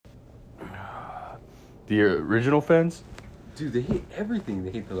The original fans? Dude, they hate everything.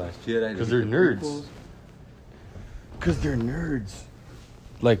 They hate The Last Jedi. Because they're nerds. Because they're nerds.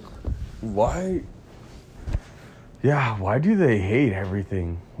 Like, why? Yeah, why do they hate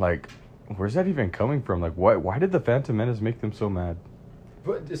everything? Like, where's that even coming from? Like, why did the Phantom Menace make them so mad?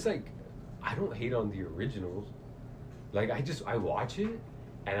 But it's like, I don't hate on the originals. Like, I watch it,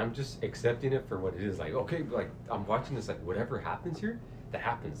 and I'm just accepting it for what it is. Like, okay, like, I'm watching this, like, whatever happens here, that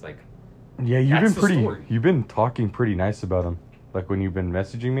happens. Like, yeah, you've been talking pretty nice about them. Like, when you've been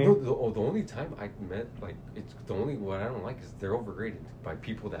messaging me. No, the only time I met, like, it's the only, what I don't like is they're overrated by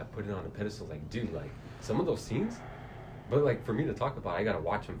people that put it on a pedestal. Like, dude, like, some of those scenes, but, like, for me to talk about, I gotta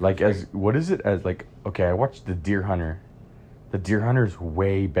watch them. Like, what is it as, like, okay, I watched The Deer Hunter. The Deer Hunter is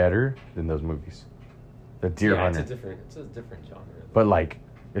way better than those movies. The Deer Hunter. It's a different genre. But, like,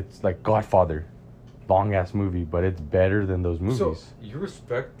 it's like Godfather. Long ass movie, but it's better than those movies. So, you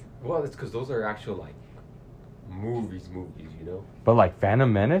respect, well, it's because those are actual, like, movies, you know? But, like,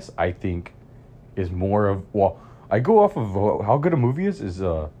 Phantom Menace, I think, is more of, well, I go off of how good a movie is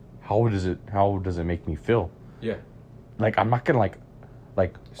how does it make me feel? Yeah. Like, I'm not gonna, like,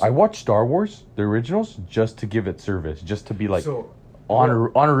 I watch Star Wars, the originals, just to give it service, just to be, like,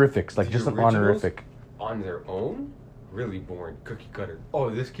 honorifics, like, just an honorific. On their own, really boring, cookie cutter. Oh,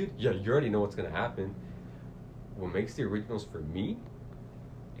 this kid? Yeah, you already know what's gonna happen. What makes the originals for me,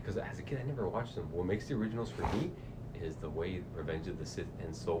 because as a kid I never watched them, what makes the originals for me is the way Revenge of the Sith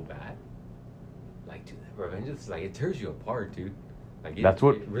ends so bad. Like, dude, Revenge of the Sith, like, it tears you apart, dude. Like,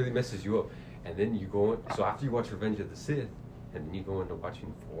 it really messes you up. And then you go, so after you watch Revenge of the Sith, and then you go into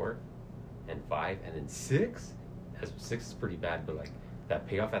watching 4 and 5 and then 6. 6 is pretty bad, but, like, that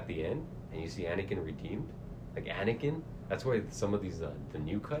payoff at the end, and you see Anakin redeemed. Like, Anakin, that's why some of these, the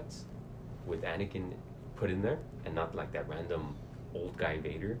new cuts with Anakin put in there, and not like that random old guy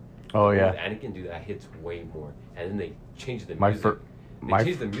Vader. Oh, yeah. With Anakin, dude, that hits way more. And then they changed the music. They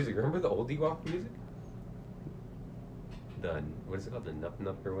changed the music. Remember the old Ewok music? What is it called? The Nup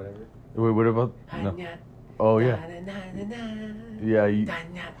Nup or whatever? Wait, what about? No. Oh, yeah. Yeah.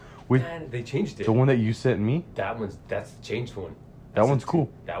 They changed it. The one that you sent me? That's the changed one. That one's cool.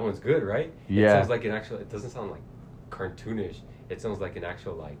 That one's good, right? Yeah. It sounds like it doesn't sound like cartoonish. It sounds like an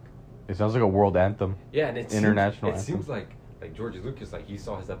actual, like... It sounds like a world anthem. Yeah, and it international anthem. It seems like George Lucas, like, he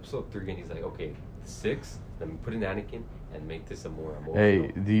saw his episode 3 and he's like, okay, 6, let me put in Anakin and make this a more emotional...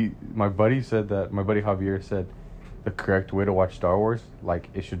 Hey, my buddy Javier said the correct way to watch Star Wars, like,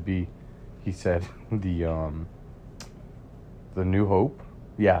 it should be, he said, the New Hope.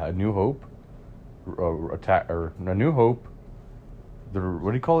 Yeah, A New Hope. A New Hope.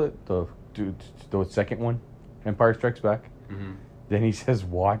 What do you call it? The second one, Empire Strikes Back. Mm-hmm. Then he says,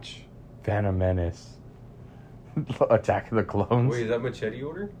 watch Phantom Menace, Attack of the Clones. Wait, is that machete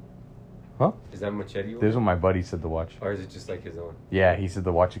order? Huh? Is that machete order? This is what my buddy said to watch. Or is it just like his own? Yeah, he said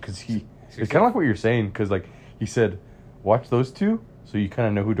to watch it because it's kind of like what you're saying, because, like, he said, watch those two so you kind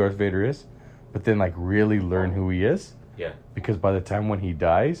of know who Darth Vader is, but then, like, really learn who he is. Yeah. Because by the time when he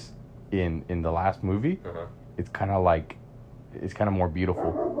dies in the last movie, it's kind of more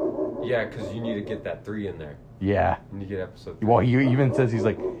beautiful. Yeah, because you need to get that 3 in there. Yeah. You need to get episode 3. Well, he even says, he's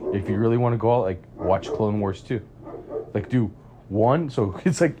like, if you really want to go out, like, watch Clone Wars 2. Like, do 1. So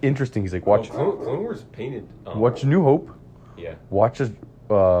it's, like, interesting. He's like, watch... Clone Wars painted... watch New Hope. Yeah. Watch...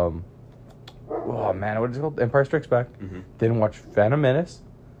 oh, man, what is it called? Empire Strikes Back. Mm-hmm. Then watch Phantom Menace,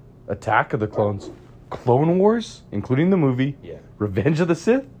 Attack of the Clones, Clone Wars, including the movie, Revenge of the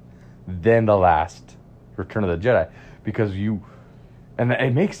Sith, then the last, Return of the Jedi. Because and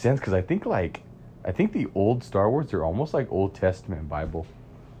it makes sense, because I think the old Star Wars, they're almost like Old Testament Bible.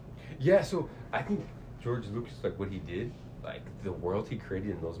 Yeah, so I think George Lucas, like, what he did, like, the world he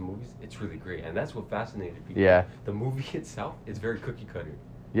created in those movies, it's really great. And that's what fascinated people. Yeah. The movie itself is very cookie cutter.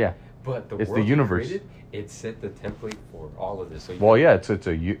 Yeah. But the it's world the universe. he created, it set the template for all of this. So it's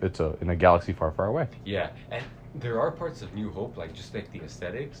in a galaxy far, far away. Yeah, and there are parts of New Hope, like, just like the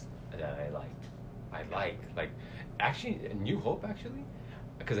aesthetics that I like. Actually, New Hope,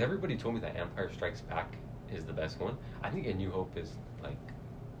 because everybody told me that Empire Strikes Back is the best one. I think A New Hope is, like,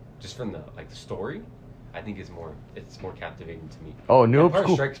 just from the story, I think it's more captivating to me. Oh, New Hope's cool.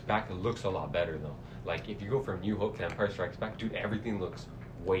 Empire Strikes Back looks a lot better though. Like, if you go from New Hope to Empire Strikes Back, dude, everything looks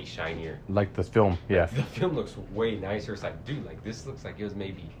way shinier. Like the film, yeah. Like, the film looks way nicer. It's like, dude, like, this looks like it was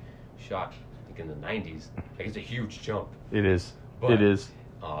maybe shot like in the 90s. Like, it's a huge jump. It is. But, it is.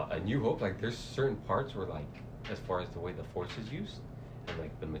 A New Hope, like, there's certain parts where, like, as far as the way the Force is used and,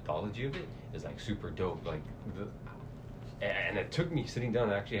 like, the mythology of it is, like, super dope. Like, and it took me sitting down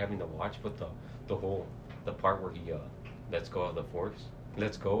and actually having to watch, but the part where he lets go of the Force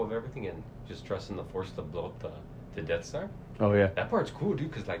lets go of everything and just trusts in the Force to blow up the Death Star. Oh yeah. That part's cool,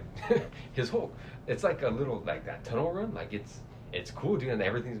 dude. Cause like his whole, it's like a little like that tunnel run. Like it's cool, dude. And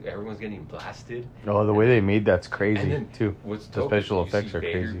everyone's getting blasted. Oh, the way they made that's crazy and then too. What's The dope, special you effects see are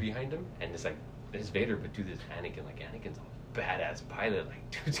Vader crazy. behind him, and it's like it's Vader, but dude, this Anakin. Like Anakin's a badass pilot. Like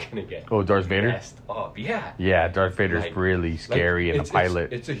dude's gonna get Oh, Darth Vader? messed up. Yeah. Yeah, Darth Vader's Like- really scary and a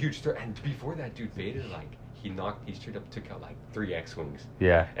pilot. It's a huge threat. And before that, dude, Vader he straight up took out like 3 X-wings.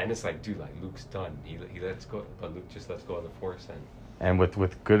 Yeah, And it's like, dude, like Luke's done. He lets go, but Luke just lets go of the Force. And and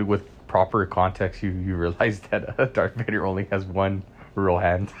with proper context, you realize that Darth Vader only has one real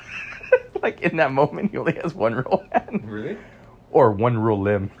hand. Like in that moment, he only has one real hand. really, Or one real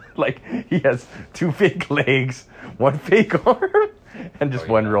limb. Like he has 2 fake legs, 1 fake arm, and just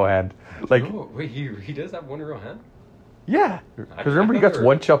Oh, one yeah. real hand. Like no, wait, he does have one real hand. yeah, I because remember he thought got they were-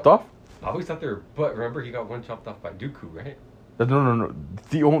 one chopped off. I always thought they were, but remember he got one chopped off by Dooku, right? No.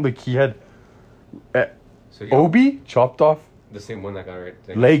 The only he had So he got Obi chopped off the same one that got right.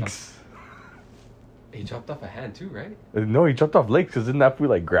 that got legs. chopped- He chopped off a hand too, right? No, he chopped off legs because isn't that fool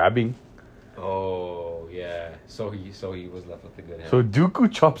like grabbing? Oh yeah. So he was left with a good hand. So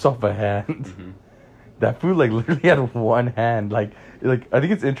Dooku chops off a hand. Mhm. That fool like literally had one hand. Like I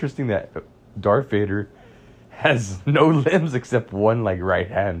think it's interesting that Darth Vader has no limbs except one like right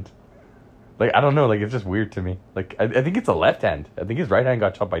hand. Like I don't know, like it's just weird to me. Like I think it's a left hand. I think his right hand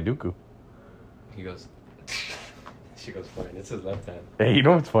got chopped by Dooku. He goes. She goes fine. It's his left hand. Hey, you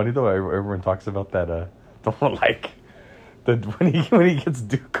know what's funny though? Everyone talks about that. The whole like the when he gets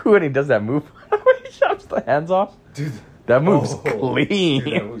Dooku and he does that move when he chops the hands off. Dude, That move's oh, clean.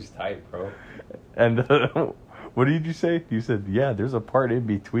 Dude, that move's tight, bro. And what did you say? You said, yeah, there's a part in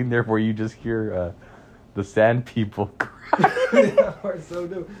between there where you just hear the sand people cry. That part's so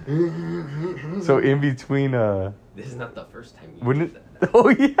dope. So in between, This is not the first time you wouldn't did it? Oh,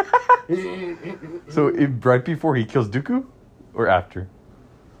 yeah. So right before he kills Dooku? Or after?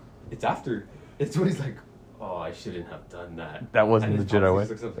 It's after. It's when he's like, oh, I shouldn't have done that. That wasn't And the his Jedi mom way.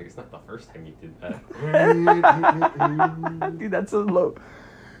 just looks up like, it's not the first time you did that. Dude, that's so low.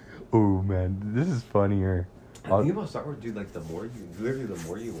 Oh, man. This is funnier. The thing about Star Wars, dude, like the more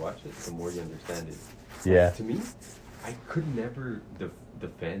you watch it, the more you understand it. Yeah. To me, I could never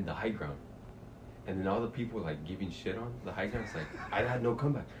defend the high ground. And then all the people like giving shit on the high ground, it's like I had no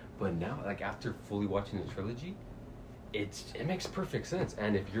comeback. But now, like after fully watching the trilogy, it makes perfect sense.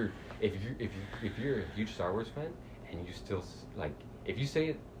 And if you're a huge Star Wars fan and you still like if you say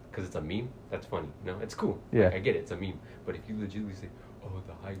it because it's a meme, that's funny. You know, it's cool. Yeah. Like, I get it, it's a meme. But if you legitimately say, "Oh,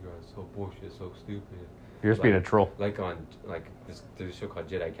 the high ground is so bullshit, so stupid," You're just being a troll. Like on there's a show called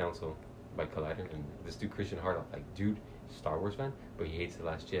Jedi Council by Collider, and this dude Christian Harloff, like dude, Star Wars fan, but he hates The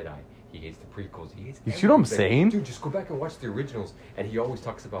Last Jedi. He hates the prequels. He hates. You see what I'm everything. saying? Dude, just go back and watch the originals, and he always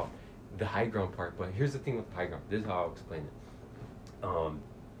talks about the high ground part. But here's the thing with high ground. This is how I'll explain it.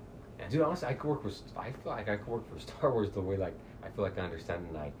 And dude, honestly, I feel like I could work for Star Wars the way like I feel like I understand,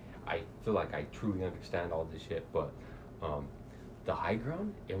 and I feel like I truly understand all this shit. But the high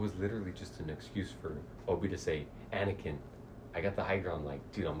ground, it was literally just an excuse for Obi to say, Anakin, I got the high ground. Like,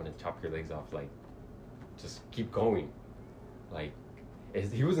 dude, I'm gonna chop your legs off. Like, just keep going. Like,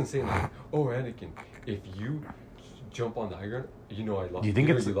 he wasn't saying like, oh, Anakin, if you jump on the high ground, you know I lost. Do you think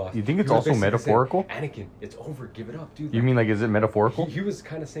know it's- lost. you think it's He was also basically metaphorical? saying, Anakin, it's over. Give it up, dude. You mean like, is it metaphorical? He was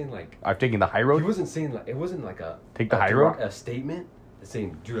kind of saying like, I've taken the high road? he wasn't saying like, it wasn't like a Take the a high direct- road? a statement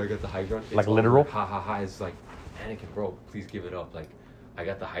saying, dude, I got the high ground. It's Like over. literal? Ha ha ha. It's like, Anakin, bro, please give it up. Like, I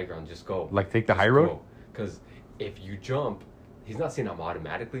got the high ground. Just go. Like, take the high road? Because if you jump, he's not saying I'm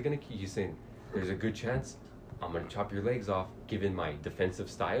automatically gonna kill. He's saying there's a good chance I'm gonna chop your legs off, given my defensive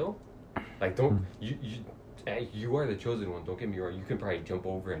style. Like, don't you are the chosen one. Don't get me wrong. You can probably jump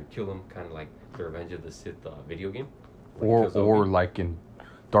over and kill him, kind of like the Revenge of the Sith video game. Where he kills Or Obi. like in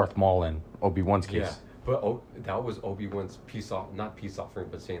Darth Maul and Obi-Wan's case. Yeah, but that was Obi-Wan's not peace offering,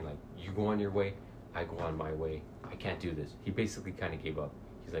 but saying like, you go on your way, I go on my way. I can't do this. He basically kind of gave up.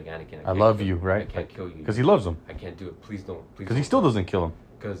 He's like, Anakin, I can't love kill you, right? I can't kill you. Because he loves him. I can't do it. Please don't. Please. Because he still doesn't kill him.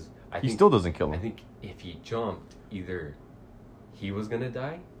 Because He still doesn't kill I him. think if he jumped, either he was gonna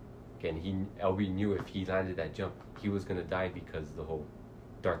die, and Obi knew if he landed that jump, he was gonna die because of the whole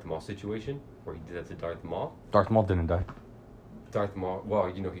Darth Maul situation where he did that to Darth Maul. Darth Maul didn't die. Darth Maul, well,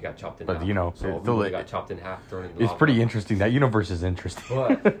 he got chopped in half. But, you know, so it- Obi it- got chopped in half, thrown in the It's lava. pretty interesting. That universe is interesting.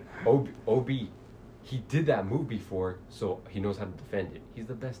 But Obi, he did that move before, so he knows how to defend it. He's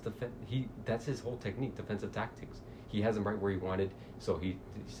the best that's his whole technique, defensive tactics. He has him right where he wanted, so he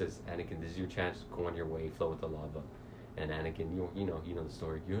says, Anakin, this is your chance. Go on your way, flow with the lava. And Anakin, you know the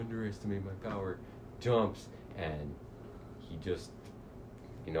story. You underestimate my power. Jumps, and he just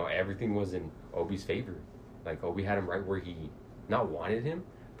You know, everything was in Obi's favor. Like, Obi had him right where he not wanted him,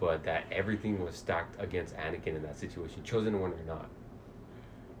 but that everything was stacked against Anakin in that situation, chosen one or not.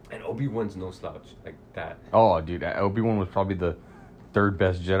 And Obi-Wan's no slouch. Like, that. Oh, dude, Obi-Wan was probably the third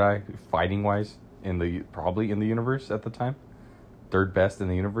best Jedi, fighting-wise, probably in the universe at the time. Third best in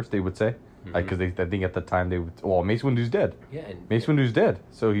the universe, they would say. Because I think at the time they would... Well, Mace Windu's dead. Yeah, and... Mace Windu's dead.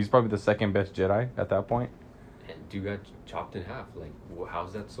 So he's probably the second best Jedi at that point. And dude got chopped in half. Like,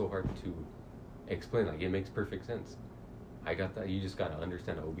 how's that so hard to explain? Like, it makes perfect sense. I got that. You just got to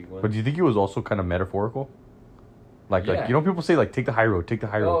understand Obi-Wan. But do you think it was also kind of metaphorical? Like, yeah. like, you know, people say, like, take the high road, take the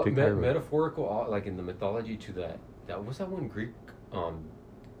high road, take the high road. Metaphorical, like, in the mythology to that was that one Greek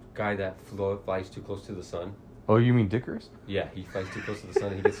guy that flies too close to the sun? Oh, you mean Dickerus? Yeah, he flies too close to the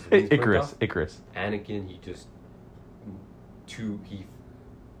sun and he gets his wings burnt off. Icarus. Anakin, he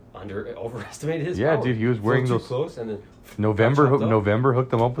overestimated his power. Yeah, dude, he was wearing flew those... too close and then... November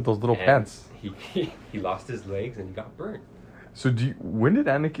hooked him up with those little pants. He lost his legs and he got burnt. So when did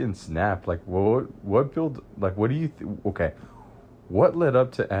Anakin snap? Like, what build... Like, what do you... Okay. What led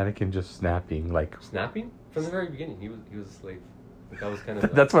up to Anakin just snapping? Like... Snapping? From the very beginning, he was a slave. Like, that was kind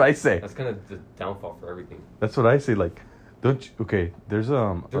of... That's what I say. That's kind of the downfall for everything. That's what I say. Like, don't you... Okay, there's...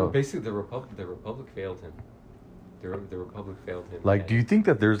 Basically, the Republic failed him. The Republic failed him. Like, do you think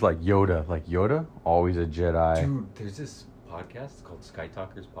that there's, like, Yoda? Like, Yoda? Always a Jedi. Dude, there's this podcast called Sky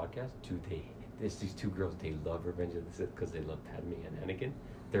Talkers Podcast. Dude, there's these two girls, they love Revenge of the Sith because they love Padme and Anakin.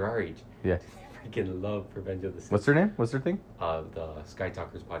 They're our age. Yeah. They freaking love Revenge of the Sith. What's their name? What's their thing? The Sky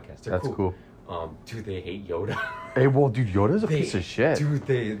Talkers Podcast. They're That's cool. Dude, they hate Yoda. Hey, well, dude, Yoda's a piece of shit. Dude,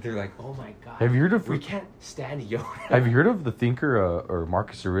 they're like, oh my god. Have you heard of... We can't stand Yoda. Have you heard of the thinker, or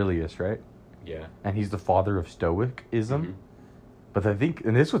Marcus Aurelius, right? Yeah. And he's the father of Stoicism. Mm-hmm. But I think...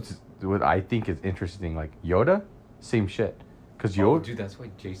 And this is what I think is interesting. Like, Yoda, same shit. Because Yoda... Oh, dude, that's why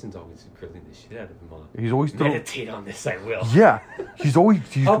Jason's always grilling the shit out of him. He's always... Meditate on this, I will. Yeah. He's always...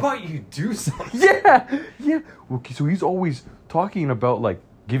 How about you do something? Yeah. Yeah. Okay, so he's always talking about, like,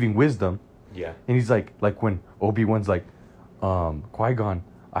 giving wisdom. Yeah. And he's like when Obi-Wan's like, Qui-Gon,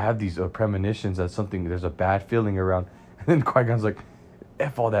 I have these premonitions that there's a bad feeling around. And then Qui-Gon's like,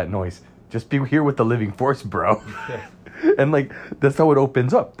 F all that noise. Just be here with the living force, bro. And, like, that's how it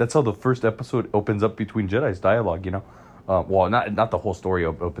opens up. That's how the first episode opens up between Jedi's dialogue, you know? Well, not the whole story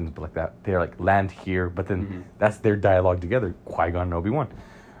opens but like that. They're, like, land here, but then that's their dialogue together, Qui-Gon and Obi-Wan.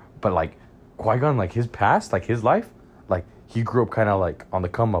 But, like, Qui-Gon, like, his past, like, his life, like, he grew up kind of, like, on the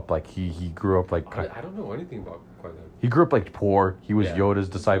come-up. Like, he grew up, like... I don't know anything about Qui-Gon. He grew up, like, poor. He was Yoda's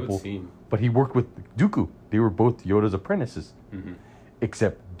disciple. But he worked with Dooku. They were both Yoda's apprentices. Mm-hmm.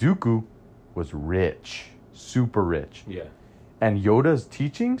 Except Dooku was rich. Super rich. Yeah. And Yoda's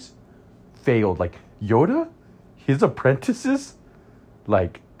teachings failed. Like, Yoda, his apprentices,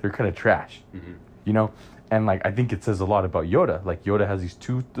 like, they're kind of trash. Mm-hmm. You know? And, like, I think it says a lot about Yoda. Like, Yoda has these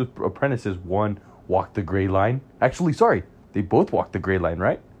two apprentices. One walked the gray line. Actually, sorry. They both walked the gray line,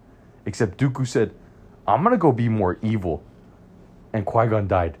 right? Except Dooku said, I'm going to go be more evil. And Qui-Gon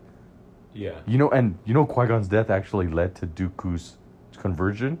died. Yeah. You know Qui-Gon's death actually led to Dooku's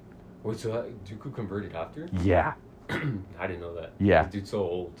conversion? Wait, so Dooku converted after? Yeah. I didn't know that. Yeah. This dude's so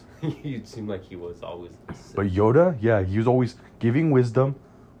old. It seemed like he was always... But Yoda, yeah, he was always giving wisdom.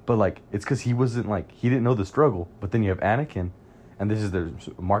 But, like, it's because he wasn't, like... He didn't know the struggle. But then you have Anakin. And this is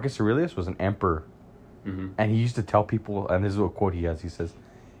Marcus Aurelius was an emperor. Mm-hmm. And he used to tell people, and this is a quote he has, he says,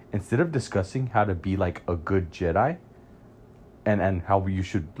 instead of discussing how to be like a good Jedi and how you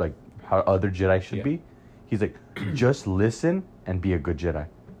should, like, how other Jedi should be, he's like, just listen and be a good Jedi.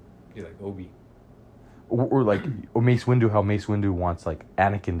 Be like Obi. Or like, or Mace Windu, how Mace Windu wants, like,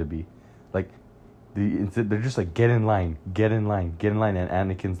 Anakin to be. Like, they're just like, get in line. And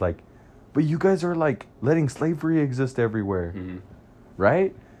Anakin's like, but you guys are, like, letting slavery exist everywhere. Mm-hmm.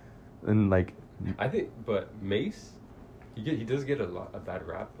 Right? And, like... I think, but Mace, he does get a bad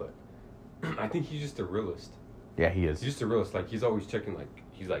rap, but I think he's just a realist. Yeah, he is. He's just a realist. Like, he's always checking, like,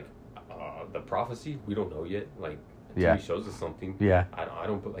 he's like, the prophecy, we don't know yet. Like, until he shows us something. Yeah. I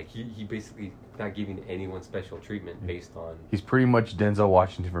don't, but, like, he basically not giving anyone special treatment based on... He's pretty much Denzel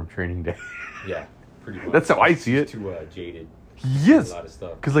Washington from Training Day. Yeah, pretty much. That's how I see it. He's too jaded. He is. A lot of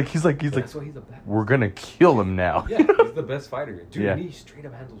stuff. Because, like, he's like, that's why he's the best. We're gonna kill him now. Yeah, he's the best fighter. Dude, and he straight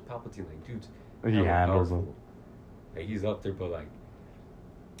up handles Palpatine. Like, dude's... He handles him. Like, he's up there, but, like...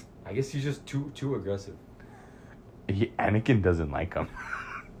 I guess he's just too aggressive. Anakin doesn't like him.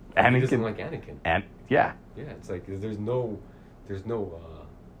 Anakin doesn't like Anakin. Yeah, it's like there's no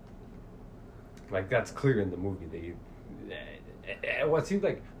like, that's clear in the movie. Well, it seems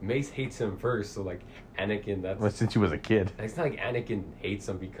like Mace hates him first, so like Anakin. Well, since he was a kid. It's not like Anakin hates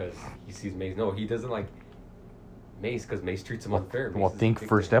him because he sees Mace. No, he doesn't like Mace because Mace treats him unfair. Well, think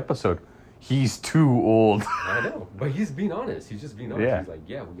first episode. He's too old. I know, but he's being honest. He's just being honest. Yeah. He's like,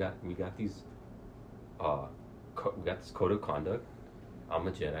 yeah, we got these, we got this code of conduct. I'm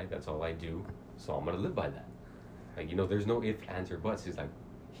a Jedi. That's all I do. So I'm gonna live by that. Like, you know, there's no ifs, ands, or buts. He's like,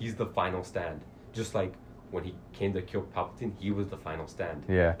 he's the final stand. Just like when he came to kill Palpatine, he was the final stand.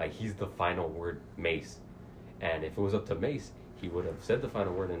 Yeah. Like, he's the final word, Mace. And if it was up to Mace, he would have said the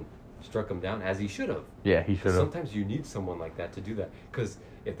final word and struck him down, as he should have. Yeah, he should have. Sometimes you need someone like that to do that. Because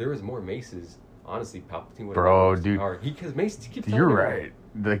if there was more Maces, honestly, Palpatine would have Bro, dude. Because Mace keeps You're telling right.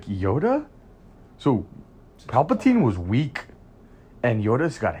 Like, Yoda? So, Palpatine was weak, and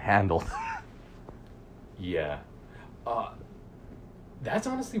Yoda's got handled. Yeah. That's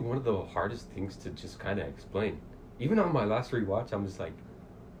honestly one of the hardest things to just kind of explain. Even on my last rewatch, I'm just like,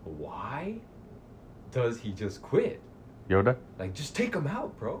 why does he just quit? Yoda? Like, just take him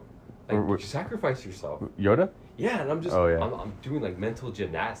out, bro. Like, sacrifice yourself. Yoda? Yeah, and I'm just, Oh, yeah. I'm doing like mental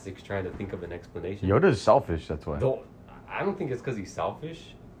gymnastics trying to think of an explanation. Yoda's selfish, that's why. Though, I don't think it's because he's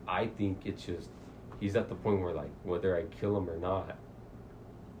selfish. I think it's just, he's at the point where, like, whether I kill him or not,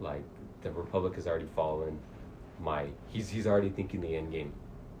 like, the Republic has already fallen. He's already thinking the end game.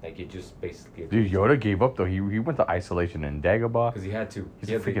 Like, it just basically... Dude, Yoda gave up, though. He went to isolation in Dagobah. Because he had to.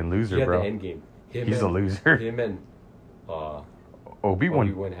 He's a freaking loser, he had bro. the end game. He's a loser. Him and... Obi-Wan,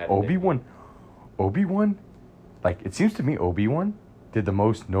 like, it seems to me Obi-Wan did the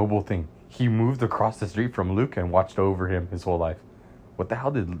most noble thing. He moved across the street from Luke and watched over him his whole life. What the hell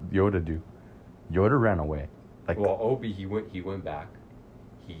did Yoda do? Yoda ran away. Like, well, Obi, he went back.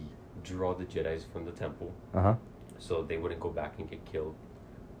 He drew all the Jedis from the temple. Uh-huh. So they wouldn't go back and get killed.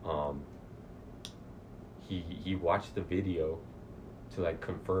 He watched the video to, like,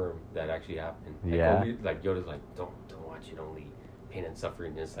 confirm that actually happened. Like, Yeah. Yoda's like, don't watch it, only pain and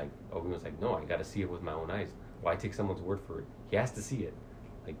suffering. And it's like, Obi-Wan's like, no, I gotta see it with my own eyes. Why take someone's word for it? He has to see it.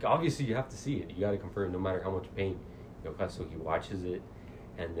 Like, obviously you have to see it. You gotta confirm no matter how much pain you'll cause. So he watches it,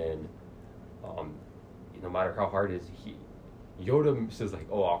 and then, no matter how hard it is, Yoda says like,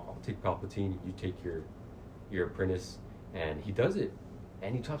 oh, I'll take Palpatine, you take your apprentice, and he does it,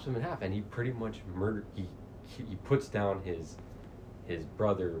 and he chops him in half, and he pretty much he puts down his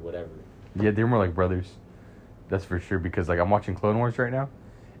brother or whatever. Yeah, they're more like brothers. That's for sure, because, like, I'm watching Clone Wars right now,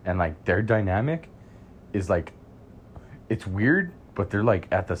 and, like, their dynamic is, like, it's weird, but they're, like,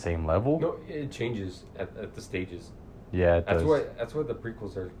 at the same level. No, it changes at the stages. Yeah, it does. That's why the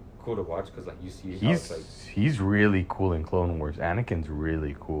prequels are cool to watch, because, like, you see how it's like... He's really cool in Clone Wars. Anakin's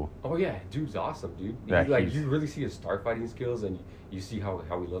really cool. Oh, yeah, dude's awesome, dude. Yeah, you really see his starfighting skills, and you see how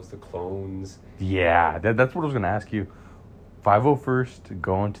he loves the clones. Yeah, that's what I was going to ask you. 501st,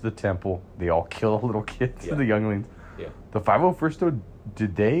 going to the temple. They all kill little kids, Yeah. the younglings. Yeah. The 501st, though,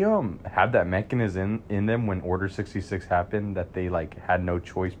 did they have that mechanism in them when Order 66 happened that they, like, had no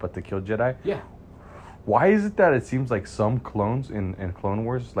choice but to kill Jedi? Yeah. Why is it that it seems like some clones in Clone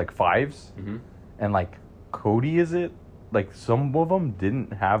Wars, like Fives, Mm-hmm. and, like, Cody, is it? Like, some of them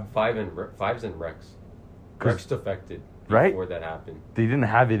didn't have... Fives and Rex. Rex defected right? before that happened. They didn't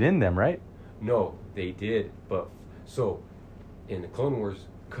have it in them, right? No, they did, but... So, in the Clone Wars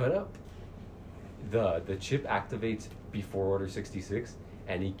cut-up, the chip activates before Order 66,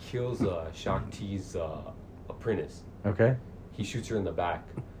 and he kills Shaak Ti's apprentice. Okay. He shoots her in the back.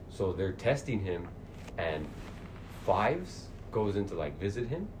 So they're testing him, and Fives goes in to, like, visit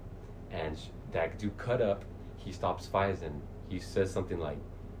him, and that dude cut up. He stops Fives, and he says something like,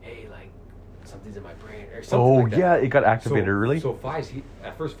 hey, like, something's in my brain, or something like that. Yeah, it got activated early. So Fives, he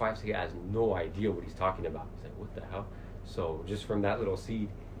has no idea what he's talking about. He's like, what the hell? So just from that little seed,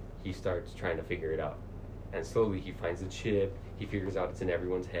 he starts trying to figure it out. And slowly he finds the chip, he figures out it's in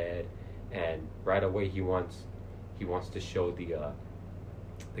everyone's head, and right away he wants to show the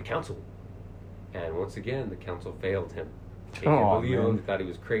council. And once again, the council failed him. They didn't believe him, they thought he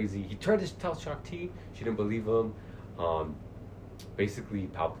was crazy. He tried to tell Shaak Ti, she didn't believe him. Basically,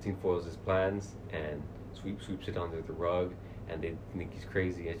 Palpatine foils his plans and sweeps it under the rug, and they think he's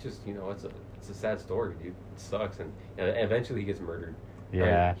crazy. It's just, it's a sad story, dude. It sucks, and eventually he gets murdered.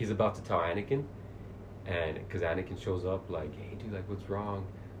 Yeah. He's about to tell Anakin, and because Anakin shows up like, hey, dude, like, what's wrong?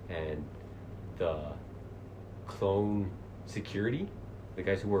 And the clone security, the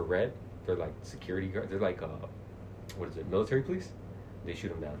guys who wear red, they're like security guards. They're like, military police? They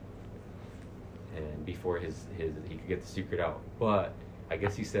shoot him down. And before he could get the secret out. But I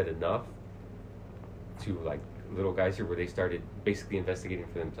guess he said enough to, like, little guys here where they started basically investigating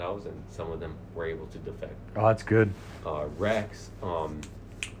for themselves, and some of them were able to defect. Oh, that's good. Rex,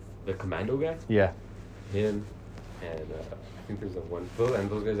 the commando guy, Yeah. him, and I think there's one. And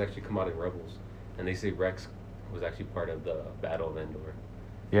those guys actually come out in Rebels, and they say Rex was actually part of the Battle of Endor.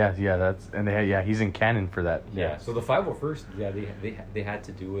 Yeah, he's in canon for that. Yeah. So the 501st, yeah, they had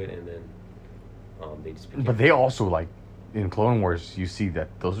to do it, and then they just. But they also like in Clone Wars, you see that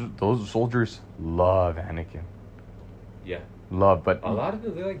those soldiers love Anakin. Yeah. Love, but a lot of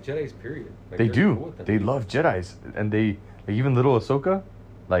them, they like Jedi's. Period. Like, they they're do. cool with them. They love Jedi's, and they like, even little Ahsoka,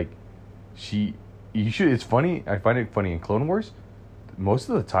 like It's funny. I find it funny in Clone Wars. Most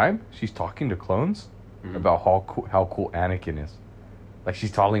of the time, she's talking to clones about how cool Anakin is. Like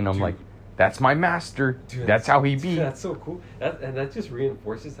she's telling them, like, "That's my master. Dude, that's how he be." That's so cool. That just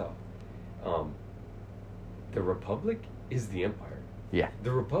reinforces how, the Republic is the Empire. Yeah.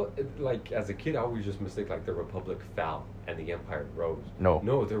 The Republic, like as a kid, I always just mistake like the Republic fell and the Empire rose.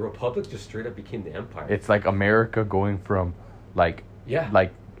 No, the Republic just straight up became the Empire. It's like America going from like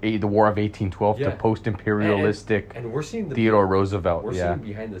the War of 1812 to post-imperialistic. And we're seeing Theodore Roosevelt. We're seeing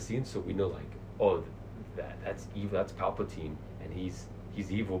behind the scenes, so we know like, oh, that's evil. That's Palpatine, and he's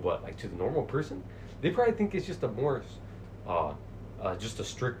evil. But like to the normal person, they probably think it's just a more, just a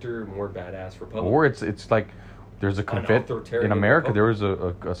stricter, more badass Republic. Or it's like. There's a in America. There was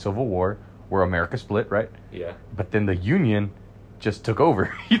a civil war where America split, right? Yeah. But then the Union just took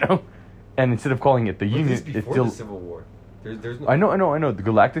over, and instead of calling it the Union, it's still the Civil War. There's no. I know. The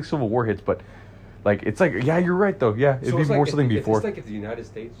Galactic Civil War hits, but like it's like you're right though. Yeah, it'd be more something before. It's like if the United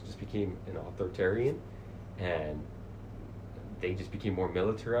States just became an authoritarian, and they just became more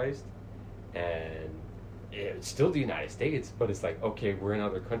militarized, and it's still the United States, but it's like okay, we're in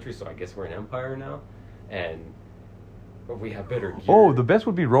other countries, so I guess we're an empire now, and. But we have better gear. Oh, the best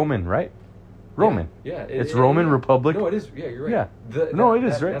would be Roman, right? Roman. Yeah. It's Roman Republic. No, it is. Yeah, you're right. Yeah. It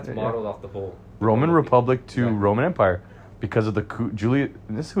is, right? That's modeled off the whole... Roman Republic to Roman Empire. Because of the Julius...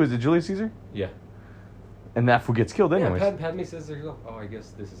 Who is it, Julius Caesar? Yeah. And that fool gets killed anyways. Yeah, Padme says to herself, I guess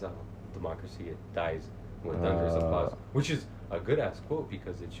this is how democracy dies when thunder is applause. Which is a good-ass quote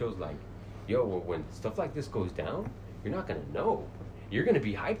because it shows like, when stuff like this goes down, you're not going to know. You're going to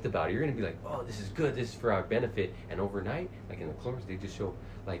be hyped about it. You're going to be like, oh, this is good. This is for our benefit. And overnight, like in the Clone Wars, they just show,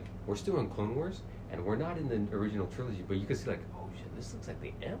 like, we're still in Clone Wars, and we're not in the original trilogy, but you can see, like, oh, shit, this looks like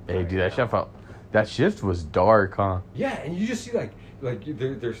the Empire. Hey, dude, that shift was dark, huh? Yeah, and you just see, like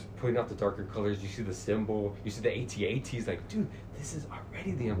they're putting out the darker colors. You see the symbol. You see the AT-ATs. Like, dude, this is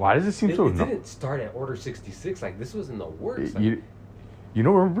already the Empire. Why does it seem so... It didn't start at Order 66. Like, this was in the works.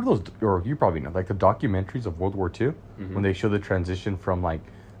 Remember those, or you probably know, like the documentaries of World War II, when they show the transition from like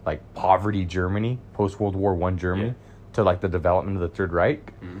poverty Germany, post-World War I Germany, to like the development of the Third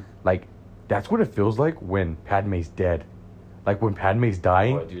Reich. Like, that's what it feels like when Padme's dead. Like when Padme's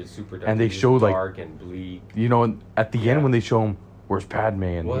dying, dude, it's super dark. And they show dark and bleak. At the end when they show him, where's Padme?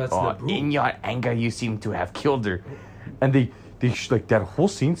 And in your anger, you seem to have killed her. And they like that whole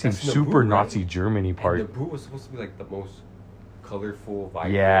scene seems super Nazi Germany part. And Naboo was supposed to be like the most colorful,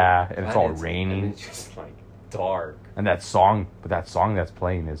 vibrant. Yeah, and it's all raining. And it's just like dark. And that song that's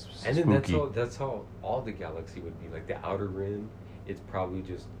playing is and spooky. And then that's how all the galaxy would be. Like the Outer Rim, it's probably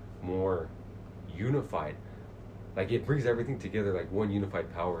just more unified. Like it brings everything together like one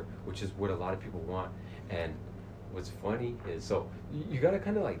unified power, which is what a lot of people want. And what's funny is, so you gotta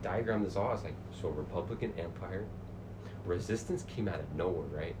kind of like diagram this all. It's like, so Republican Empire, Resistance came out of nowhere,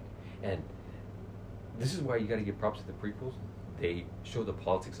 right? And this is why you gotta give props to the prequels. They show the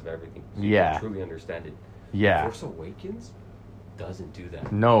politics of everything. So you can truly understand it. Yeah. Force Awakens doesn't do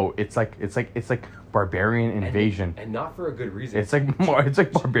that. No, it's like barbarian invasion, and not for a good reason. It's like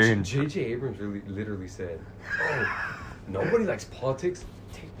barbarian. J.J. Abrams literally said, "Oh, nobody likes politics.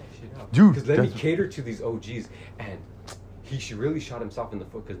 Take that shit out, dude. Because let me cater to these OGs." And he really shot himself in the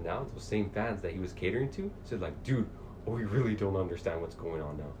foot because now those same fans that he was catering to said, "Like, dude, we really don't understand what's going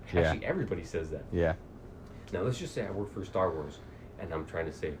on now." Yeah. Actually, everybody says that. Yeah. Now let's just say I work for Star Wars, and I'm trying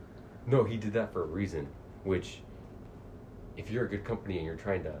to say, no, he did that for a reason. Which, if you're a good company and you're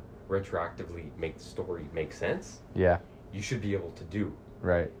trying to retroactively make the story make sense, you should be able to do.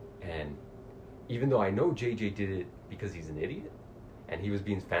 Right. And even though I know JJ did it because he's an idiot, and he was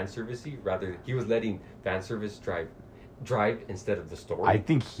being fan servicey, rather he was letting fan service drive instead of the story. I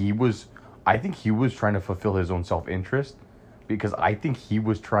think he was trying to fulfill his own self-interest, because I think he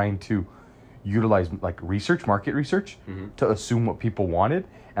was trying to utilize like market research to assume what people wanted,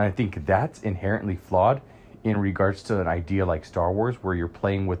 and I think that's inherently flawed in regards to an idea like Star Wars, where you're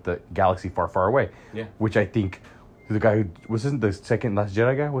playing with the galaxy far, far away. Yeah. Which I think the guy who the second Last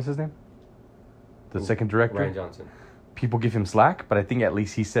Jedi guy, what's his name? the second director. Ryan Johnson. People give him slack, but I think at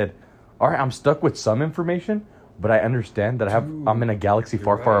least he said, "All right, I'm stuck with some information, but I understand that I'm in a galaxy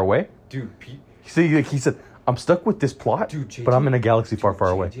far, far away." Dude, he said, "I'm stuck with this plot, JJ, but I'm in a galaxy far, far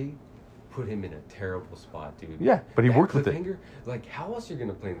away." JJ put him in a terrible spot, dude. Yeah, but he worked with it. Like, how else are you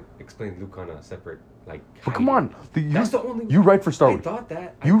gonna explain Luke on a separate like? But come on, that's the only. You write for Star Wars. I thought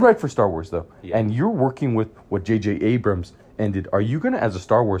that. You write for Star Wars though, Yeah. and you're working with what J.J. Abrams ended. Are you gonna, as a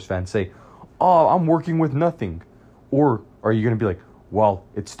Star Wars fan, say, "Oh, I'm working with nothing," or are you gonna be like, "Well,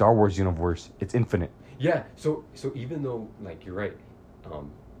 it's Star Wars universe. It's infinite." Yeah. So even though, like, you're right,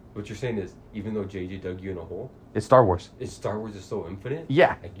 what you're saying is, even though JJ dug you in a hole, It's Star Wars. Star Wars is so infinite.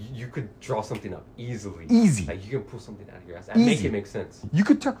 Yeah. Like, you could draw something up easily. Easy. Like, you can pull something out of your ass and make it make sense. You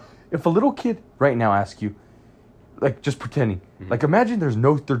could tell if a little kid right now asks you, like, just pretending, like, imagine there's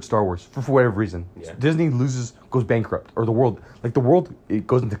no third Star Wars for whatever reason. Yeah. Disney goes bankrupt, or the world it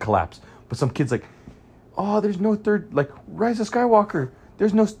goes into collapse. But some kid's like, "Oh, there's no third, like, Rise of Skywalker.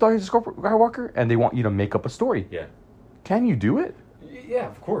 There's no Rise of Skywalker," and they want you to make up a story. Yeah. Can you do it? Yeah,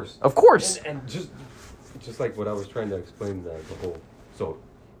 of course. Of course. And just like what I was trying to explain the whole. So,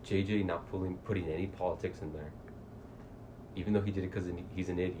 JJ not putting any politics in there, even though he did it because he's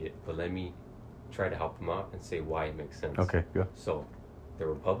an idiot. But let me try to help him out and say why it makes sense. Okay, go. So, the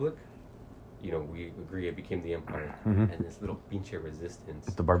Republic, we agree it became the Empire, Mhm. and this little pinche resistance.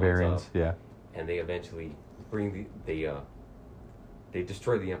 The barbarians, comes up, yeah. and they eventually they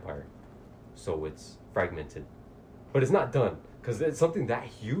destroy the Empire, so it's fragmented, but it's not done because it's something that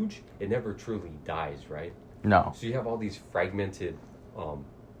huge. It never truly dies, right? No. So you have all these fragmented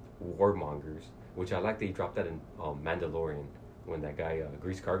warmongers, which I like that he dropped that in Mandalorian when that guy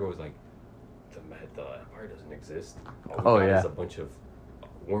Grease Cargo was like, the Empire doesn't exist. All we got is a bunch of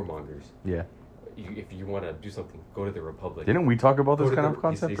warmongers. Yeah. If you want to do something, go to the Republic. Didn't we talk about this kind of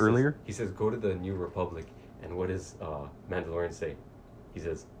concept earlier? He says, go to the New Republic. And what does Mandalorian say? He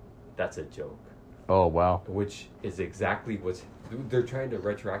says, that's a joke. Oh, wow. Which is exactly they're trying to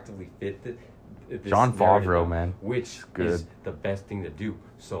retroactively fit this Jon Favreau, man. Which is the best thing to do.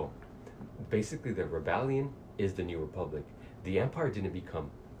 So, basically, the Rebellion is the New Republic. The Empire didn't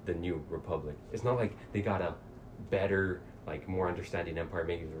become the New Republic. It's not like they got a better, like, more understanding Empire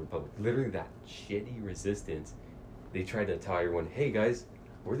making the Republic. Literally, that shitty resistance, they tried to tell everyone, hey, guys,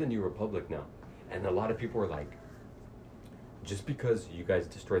 we're the New Republic now. And a lot of people were like, just because you guys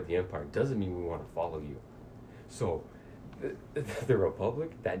destroyed the Empire doesn't mean we want to follow you. So, the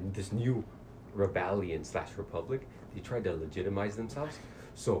Republic, this new rebellion / republic, they tried to legitimize themselves.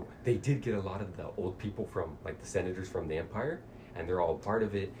 So they did get a lot of the old people from, like, the senators from the Empire, and they're all part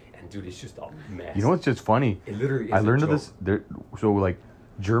of it. And dude, it's just a mess. You know what's just funny? It literally is I learned of this. So, like,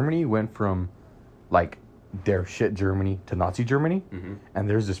 Germany went from, like, their shit Germany to Nazi Germany, and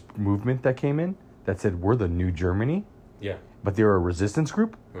there's this movement that came in that said we're the new Germany. Yeah. But they're a resistance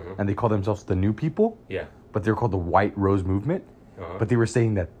group, and they call themselves the New People. Yeah. But they're called the White Rose Movement. But they were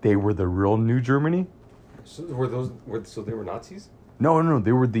saying that they were the real New Germany. So they were Nazis? No,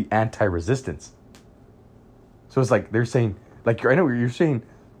 they were the anti-resistance. So it's like they're saying, like, I know what you're saying,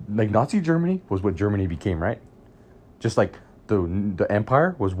 like, Nazi Germany was what Germany became, right? Just like the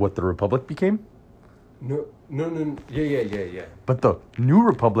Empire was what the Republic became. No. Yeah. But the New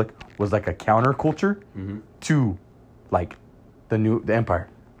Republic was like a counterculture to, like, the Empire.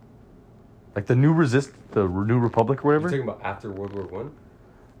 Like the New Republic or whatever. You're talking about after World War One?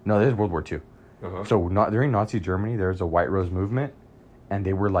 No, there's World War II. So during Nazi Germany, there's a White Rose movement, and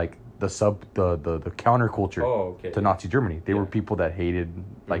they were like the counterculture to Nazi Germany. They were people that hated,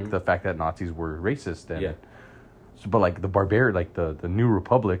 like, the fact that Nazis were racist. And, so, but, like, the New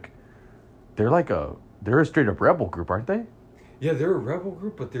Republic, they're a straight up rebel group, aren't they? Yeah, they're a rebel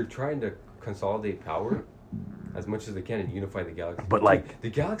group, but they're trying to consolidate power as much as they can and unify the galaxy. But, like, the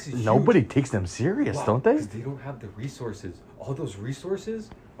galaxy is nobody huge. takes them serious, don't they? Because they don't have the resources. All those resources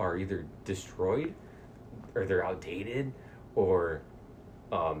are either destroyed, or they're outdated, or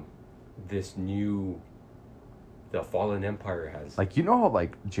the fallen empire has. Like, you know how,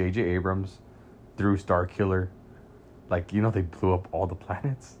 like, J.J. Abrams through Starkiller, like, you know, they blew up all the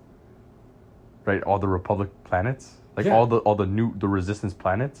planets, right? All the Republic planets, like, all the Resistance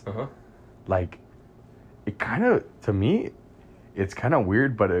planets. Like, it kind of, to me, it's kind of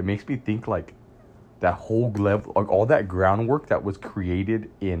weird, but it makes me think, like, that whole level, like, all that groundwork that was created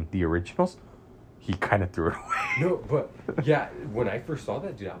in the originals, he kind of threw it away. No, but yeah, when I first saw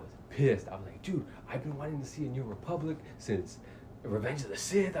that, dude, I was pissed. I was like, dude, I've been wanting to see a New Republic since Revenge of the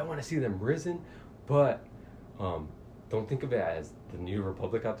Sith. I want to see them risen, but don't think of it as the New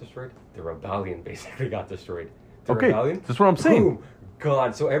Republic got destroyed. The Rebellion basically got destroyed. The Rebellion, that's what I'm saying. Boom,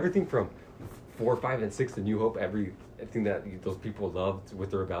 God. So everything from 4, 5, and 6, The New Hope, everything that those people loved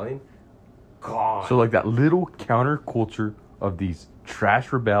with the rebellion, gone. So like that little counterculture of these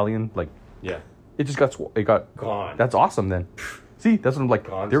trash rebellion, like yeah, it just got gone. That's awesome then. See, that's what I'm like.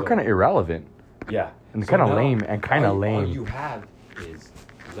 Gone, They were so- kind of irrelevant Yeah. and So kind of now, lame and kind of all lame. you have is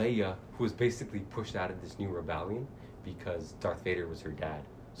Leia, who was basically pushed out of this new rebellion because Darth Vader was her dad.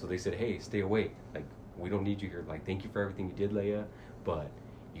 So they said, "Hey, stay away. Like, we don't need you here. Like, thank you for everything you did, Leia, but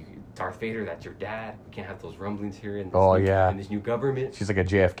Darth Vader, that's your dad. We can't have those rumblings here in this new government." She's like a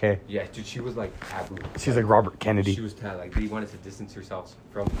JFK. Yeah, dude, she was like taboo. She's like Robert Kennedy. She was like they wanted to distance herself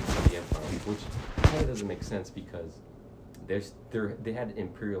from the Empire, which kind of doesn't make sense because they had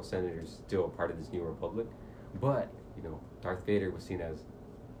Imperial senators still a part of this new republic, but Darth Vader was seen as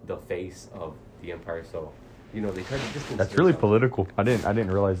the face of the Empire, so they tried to distance. That's really themselves. political. I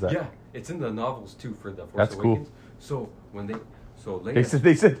didn't realize that. Yeah, it's in the novels too for the Force That's cool. Awakens. So when Leia,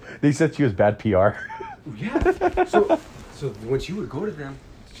 They said she was bad PR. yeah. So when she would go to them,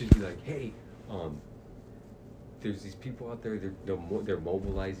 she'd be like, "Hey, there's these people out there. They're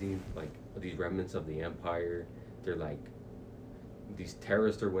mobilizing like these remnants of the Empire. They're like these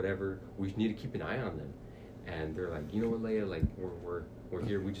terrorists or whatever. We need to keep an eye on them." And they're like, "You know what, Leia? Like we're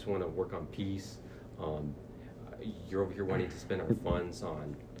here. We just want to work on peace. You're over here wanting to spend our funds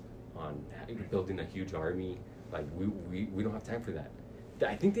on building a huge army. Like we don't have time for that."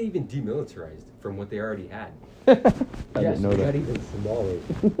 I think they even demilitarized from what they already had. I didn't know they that. got even smaller.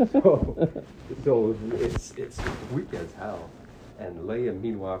 So it's weak as hell. And Leia,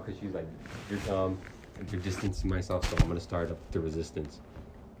 meanwhile, because she's like, "You're dumb, and you're distancing myself, so I'm gonna start up the resistance."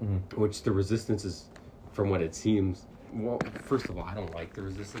 Mhm. Which the resistance is, from what it seems. Well, first of all, I don't like the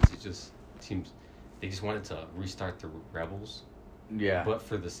resistance. It just seems they just wanted to restart the rebels. Yeah. But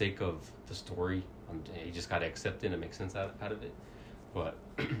for the sake of the story, you just gotta accept it and make sense out of it. But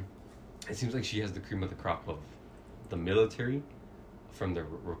it seems like she has the cream of the crop of the military from the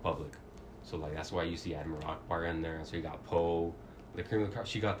Republic. So like that's why you see Admiral Akbar in there. So you got Poe, the cream of the crop.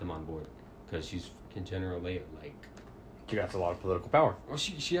 She got them on board because she's fucking General Leia. Like, She got a lot of political power. well,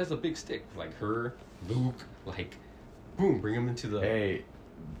 she has a big stick. Like her, Luke, like, boom, bring him into the. Hey,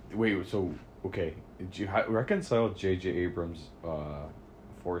 wait. So okay, did you reconcile J.J. Abrams'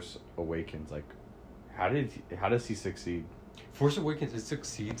 Force Awakens? Like, how does he succeed? Force Awakens, it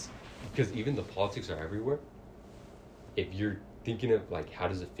succeeds because even the politics are everywhere. If you're thinking of like how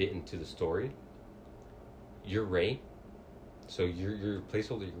does it fit into the story, you're Rey, so your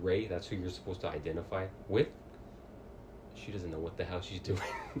placeholder Rey. That's who you're supposed to identify with. She doesn't know what the hell she's doing.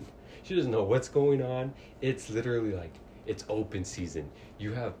 She doesn't know what's going on. It's literally like it's open season.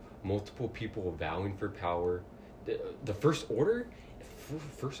 You have multiple people vowing for power. The First Order.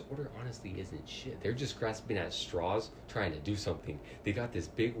 First Order honestly isn't shit. They're just grasping at straws trying to do something. They got this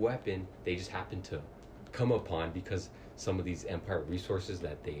big weapon they just happen to come upon because some of these Empire resources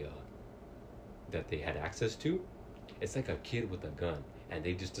that they had access to. It's like a kid with a gun and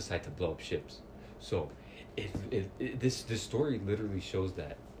they just decide to blow up ships. So this story literally shows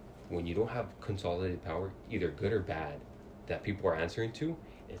that when you don't have consolidated power, either good or bad, that people are answering to,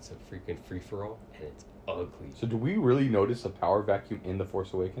 it's a freaking free-for-all and it's ugly. So do we really notice a power vacuum in The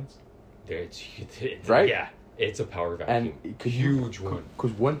Force Awakens? It's Right? Yeah, it's a power vacuum. And huge one.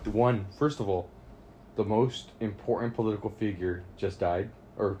 Because one, first of all, the most important political figure just died,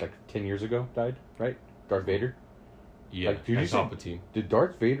 or like 10 years ago died, right? Darth Vader. Yeah, Like, did you say- Palpatine. Did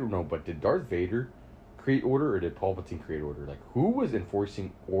Darth Vader create order, or did Palpatine create order? Like, who was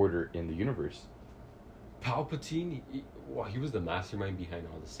enforcing order in the universe? Palpatine, he was the mastermind behind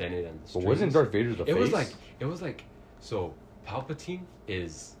all the Senate and the But strings. wasn't Darth Vader the face? It was like, so Palpatine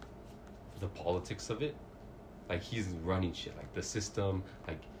is the politics of it. Like, he's running shit, like the system,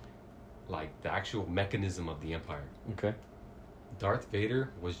 like the actual mechanism of the Empire. Okay. Darth Vader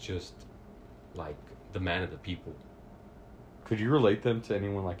was just like the man of the people. Could you relate them to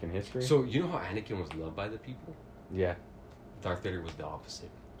anyone like in history? So you know how Anakin was loved by the people? Yeah. Darth Vader was the opposite.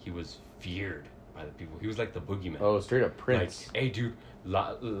 He was feared by the people. He was like the boogeyman. Oh, straight up Prince. Like, hey, dude,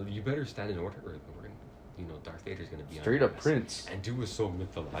 you better stand in order, or Darth Vader's gonna be Straight on up your ass. Prince. And dude was so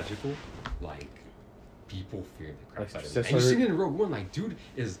mythological, like people feared the crap Like, out of him. that's And you how see it in Rogue One, like, dude,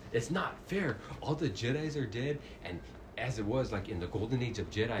 it's not fair. All the Jedis are dead, and as it was like in the golden age of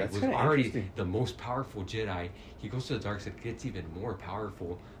Jedi, That's was kinda already interesting. the most powerful Jedi. He goes to the dark side, gets even more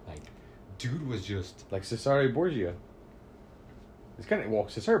powerful. Like, dude was just Like Cesare Borgia. It's kind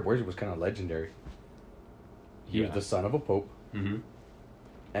of Cesare Borgia was kind of legendary. He was the son of a pope, Mm-hmm.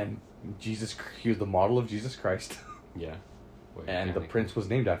 and he was the model of Jesus Christ. Yeah. Wait, And the Anakin. prince was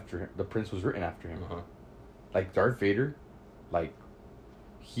named after him. The prince was written after him. Uh-huh. Like Darth Vader, like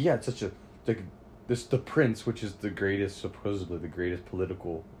he had such a like the Prince, which is supposedly the greatest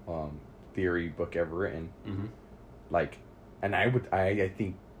political theory book ever written. Mm-hmm. Like, and I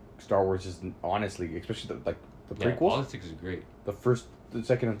think Star Wars is honestly, especially the prequels. Politics is great. The first, the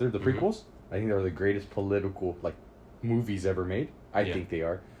second, and third, the prequels. I think they're the greatest political movies ever made. I think they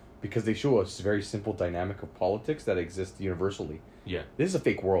are, because they show us a very simple dynamic of politics that exists universally. Yeah. This is a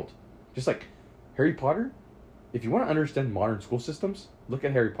fake world, just like Harry Potter. If you want to understand modern school systems, look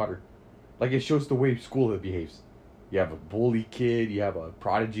at Harry Potter. Like, it shows the way school behaves. You have a bully kid, you have a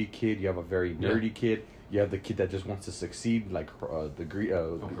prodigy kid, you have a very nerdy kid, you have the kid that just wants to succeed, like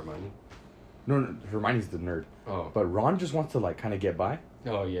Hermione. No, Hermione's the nerd. Oh. But Ron just wants to kind of get by.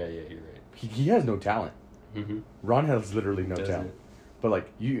 Oh yeah, you're right. He has no talent. Mm-hmm. Ron has literally no talent. But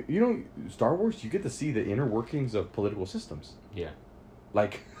you know, Star Wars, you get to see the inner workings of political systems. Yeah.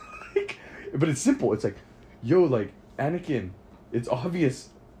 But it's simple. It's like, Anakin, it's obvious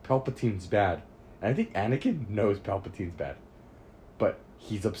Palpatine's bad. And I think Anakin knows Palpatine's bad. But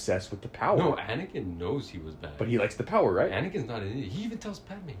he's obsessed with the power. No, Anakin knows he was bad. But he likes the power, right? Anakin's not an idiot. He even tells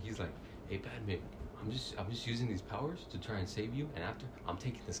Padme, he's like, hey Padme, I'm just using these powers to try and save you, and after I'm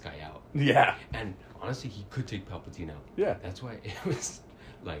taking this guy out. Yeah. And honestly, he could take Palpatine out. Yeah. That's why it was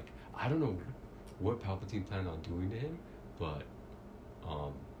like, I don't know what Palpatine planned on doing to him, but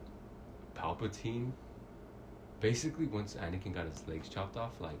Palpatine, basically once Anakin got his legs chopped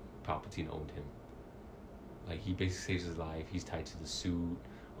off, Palpatine owned him. He basically saves his life. He's tied to the suit.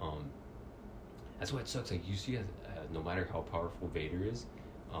 That's why it sucks. You see, no matter how powerful Vader is,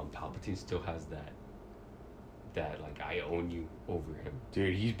 Palpatine still has that I own you over him.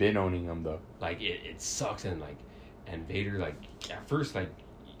 Dude, he's been owning him though. It sucks, and Vader, at first,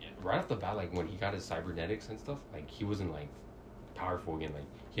 right off the bat, when he got his cybernetics and stuff, he wasn't powerful again.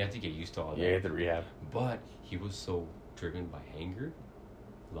 He had to get used to all that. Yeah, he had to rehab. But he was so driven by anger,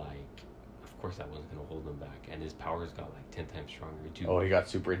 of course that wasn't gonna hold him back, and his powers got 10 times stronger too. Oh, he got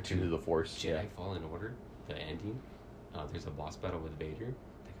super into the Force. Jedi Fallen Order, the ending. There's a boss battle with Vader.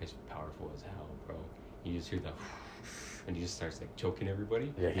 That guy's powerful as hell, bro. You just hear the, and he just starts choking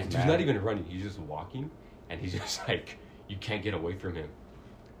everybody. Yeah, he's not even running. He's just walking, and he's just you can't get away from him.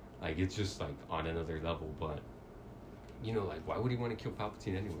 It's just on another level. But why would he want to kill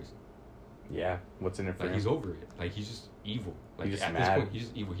Palpatine anyways? Yeah, what's in it for him? He's over it. He's just evil. He's just at mad. this point, he's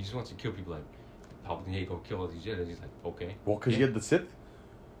just evil. He just wants to kill people. Palpatine, hey, go kill all these Jedi. He's okay. Well, because you had the Sith.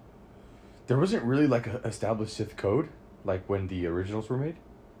 There wasn't really a established Sith code when the originals were made.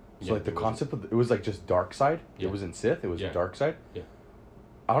 So the concept of it was just dark side. Yeah. It wasn't Sith. It was dark side. Yeah.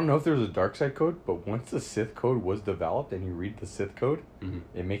 I don't know if there was a dark side code, but once the Sith code was developed and you read the Sith code,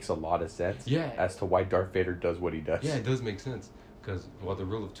 it makes a lot of sense. Yeah. As to why Darth Vader does what he does. Yeah, it does make sense. Because the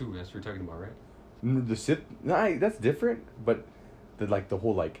rule of two, that's what you're talking about, right? The Sith, that's different. But the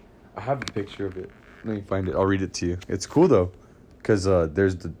whole I have a picture of it. Let me find it. I'll read it to you. It's cool though, because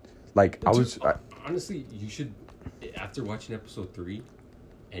there's the honestly, you should, after watching episode 3,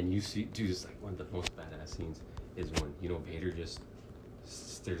 and you see, dude, it's one of the most badass scenes is when Vader just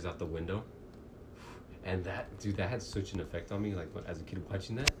stares out the window, and that had such an effect on me. As a kid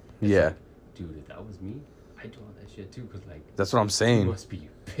watching that. Yeah. Dude, if that was me, I'd do all that shit too. Because that's what I'm saying. You must be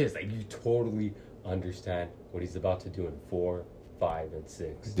pissed. You totally understand what he's about to do in 4, 5, and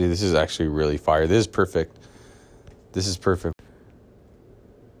 6. Dude, this is actually really fire. This is perfect. This is perfect.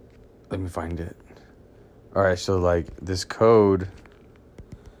 Let me find it. All right, so this code.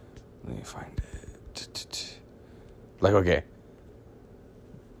 Let me find it. Okay.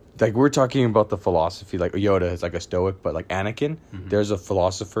 We're talking about the philosophy. Yoda is a stoic, but Anakin, there's a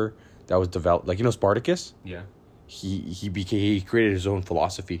philosopher that was developed. Spartacus. Yeah. He created his own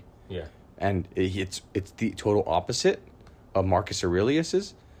philosophy. Yeah. And it's the total opposite of Marcus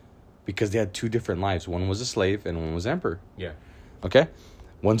Aurelius's, because they had two different lives. One was a slave and one was emperor. Yeah. Okay?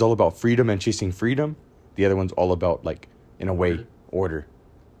 One's all about freedom and chasing freedom. The other one's all about, in a way, order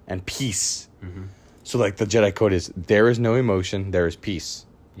and peace. Mm-hmm. So, the Jedi code is, there is no emotion, there is peace.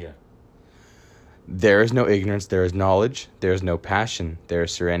 Yeah. There is no ignorance, there is knowledge. There is no passion, there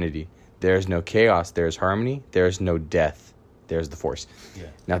is serenity. There is no chaos, there is harmony. There is no death, there is the Force. Yeah.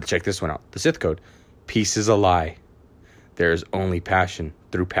 Now, check this one out. The Sith code. Peace is a lie. There is only passion.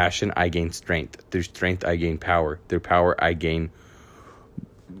 Through passion, I gain strength. Through strength, I gain power. Through power, I gain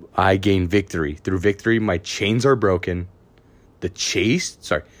victory. Through victory, my chains are broken.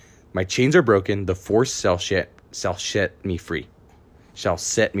 My chains are broken. The Force shall set me free. Shall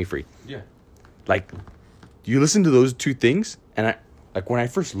set me free. Yeah. You listen to those two things, and I when I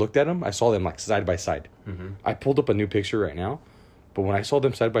first looked at them, I saw them side by side. Mm-hmm. I pulled up a new picture right now, but when I saw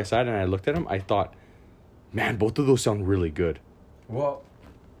them side by side and I looked at them, I thought, man, both of those sound really good. Well,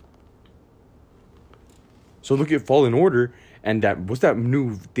 So look at Fallen Order, and what's that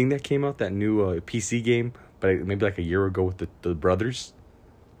new thing that came out? That new PC game, but maybe like a year ago with the brothers.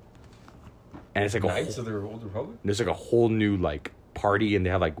 And it's like Knights of the Old Republic? There's like a whole new like party, and they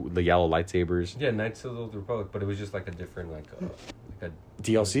have like the yellow lightsabers. Yeah, Knights of the Old Republic, but it was just like a different like a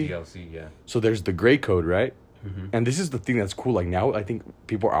DLC? DLC, yeah. So there's the Gray Code, right? Mm-hmm. And this is the thing that's cool. Like now, I think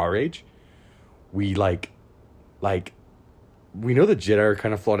people our age, we like we know the Jedi are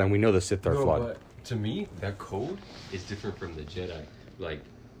kind of flawed, and we know the Sith are flawed. But to me, that code is different from the Jedi. Like,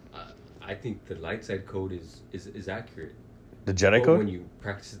 I think the light side code is accurate. The Jedi code? When you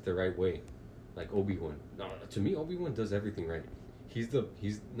practice it the right way. Like Obi-Wan. No, to me, Obi-Wan does everything right. He's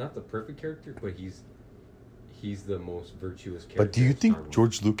not the perfect character, but he's the most virtuous character. But do you think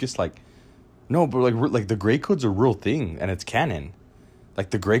George Lucas no, but like the Gray Code's a real thing, and it's canon. Like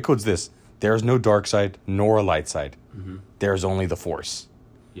the Gray Code's this: there is no dark side nor a light side. Mm-hmm. There is only the Force.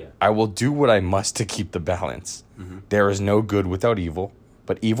 Yeah. I will do what I must to keep the balance. Mm-hmm. There is no good without evil,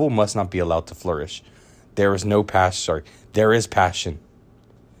 but evil must not be allowed to flourish. There is no there is passion.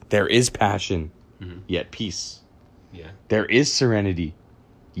 There is passion, yet peace. Yeah. There is serenity,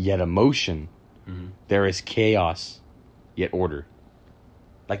 yet emotion. Mm-hmm. There is chaos, yet order.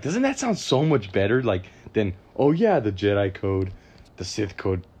 Like, doesn't that sound so much better? Like, than, oh yeah, the Jedi Code, the Sith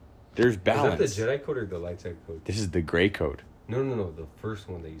Code. There's balance. Is that the Jedi code or the light side code? This is the Gray Code. No. The first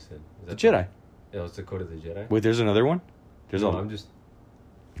one that you said. Is that The Jedi. Yeah, it's the code of the Jedi. Wait, there's another one? I'm just...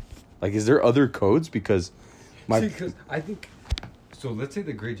 Like, is there other codes? Because because I think... So let's say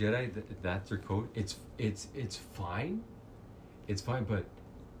the Grey Jedi, that's their code. It's fine. It's fine, but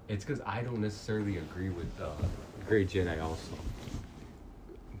it's because I don't necessarily agree with Grey Jedi also.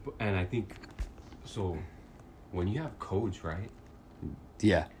 And I think... So, when you have codes, right?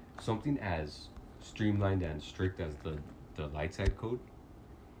 Yeah. Something as streamlined and strict as the light side code,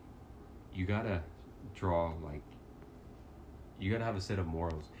 you gotta draw you gotta have a set of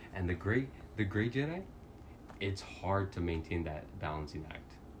morals. And the gray Jedi, it's hard to maintain that balancing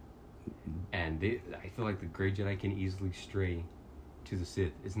act. And I feel like the Gray Jedi can easily stray to the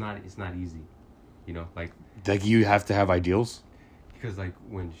Sith. It's not easy, you know, like you have to have ideals. Because like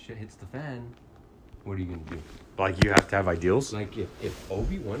when shit hits the fan, what are you gonna do? Like, you have to have ideals. Like if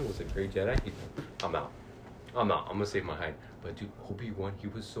Obi-Wan was a Grey Jedi, I'm out. I'm gonna save my hide. But dude, Obi-Wan, he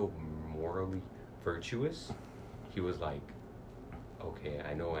was so morally virtuous. He was like, okay,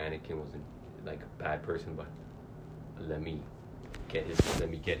 I know Anakin wasn't like a bad person, but let me get his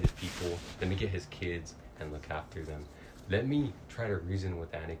people, let me get his kids and look after them. Let me try to reason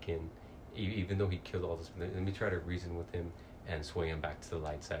with Anakin, even though he killed all this. Let me try to reason with him and sway him back to the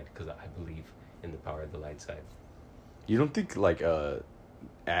light side, because I believe in the power of the light side. You don't think like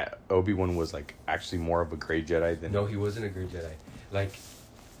Obi-Wan was like actually more of a Grey Jedi than? No, he wasn't a Grey Jedi. Like,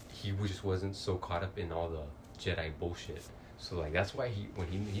 he just wasn't so caught up in all the Jedi bullshit. So like that's why when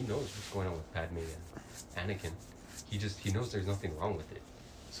he knows what's going on with Padme and Anakin, he knows there's nothing wrong with it.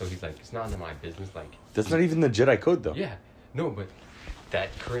 So he's like, it's none of my business. Like, that's not even the Jedi code though. Yeah, no, but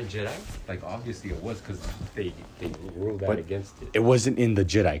that current Jedi, like obviously it was, because they ruled that against it. It wasn't in the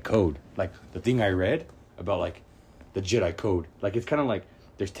Jedi code. Like the thing I read about like the Jedi code, like it's kind of like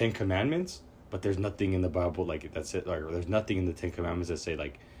there's 10 commandments, but there's nothing in the Bible like that's it. Like there's nothing in the 10 commandments that say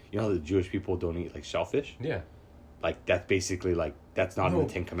like, you know how the Jewish people don't eat like shellfish. Yeah. Like that's basically like that's not in the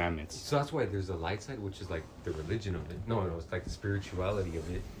 10 commandments. So that's why there's a light side, which is like the religion of it. No, it's like the spirituality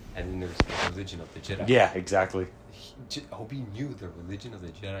of it, and then there's the religion of the Jedi. Yeah, exactly. Obi knew the religion of the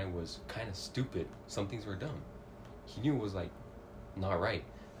Jedi was kind of stupid. Some things were dumb. He knew it was like not right.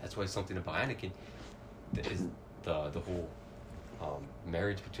 That's why something about Anakin is the whole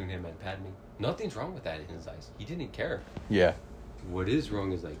marriage between him and Padme. Nothing's wrong with that in his eyes. He didn't care. Yeah. What is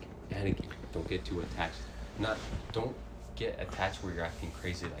wrong is like, Anakin, don't get too attached. Don't get attached where you're acting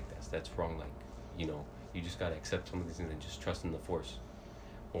crazy like that. That's wrong. Like, you just gotta accept some of these things and just trust in the Force.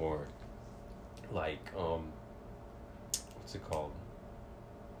 Or like what's it called?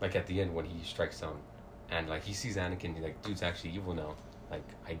 Like at the end when he strikes down and like he sees Anakin, he's like, dude's actually evil now. Like,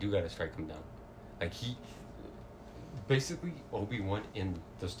 I do gotta strike him down. Like, he basically, Obi-Wan in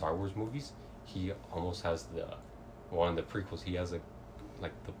the Star Wars movies, he almost has one of the prequels, he has the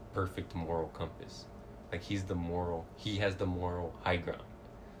perfect moral compass. Like, he has the moral high ground.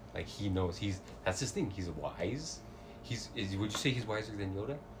 Like, he knows that's his thing. He's wise. Would you say he's wiser than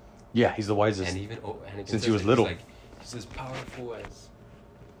Yoda? Yeah, he's the wisest. And even Anakin since he was little. He's as powerful as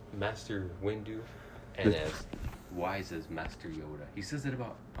Master Windu and as wise as Master Yoda. He says it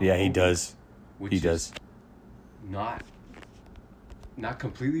about yeah, he does. He does. Not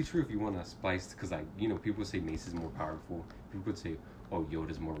completely true if you want to spice, because people say Mace is more powerful. People could say oh,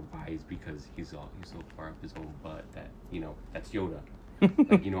 Yoda's more wise because he's so far up his own butt that, that's Yoda.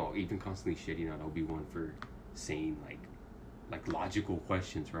 Like, even constantly shitting on Obi-Wan for saying like logical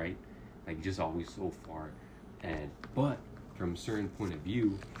questions, right? Like, just always so far. But from a certain point of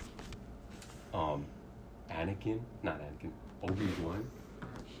view, Obi-Wan,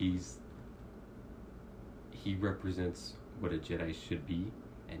 he represents what a Jedi should be,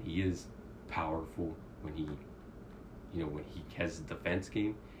 and he is powerful when he has a defense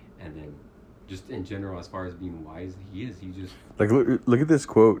game, and then just in general, as far as being wise, he just like look at this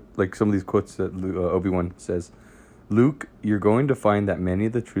quote, like some of these quotes that Obi-Wan says. Luke, you're going to find that many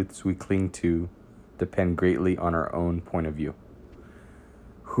of the truths we cling to depend greatly on our own point of view.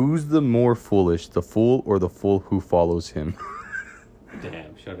 Who's the more foolish, the fool or the fool who follows him?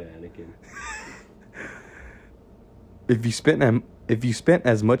 Damn, shut it, Anakin. If you spent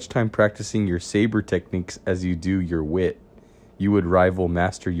as much time practicing your saber techniques as you do your wit, you would rival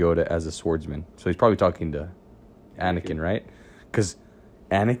Master Yoda as a swordsman. So he's probably talking to Anakin, right? Because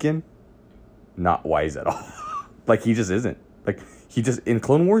Anakin, not wise at all. Like, he just isn't. Like, in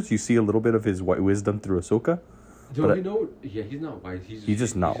Clone Wars, you see a little bit of his wisdom through Ahsoka. He's not wise.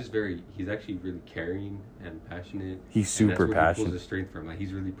 He's actually really caring and passionate. He's super passionate. He pulls his strength from. Like,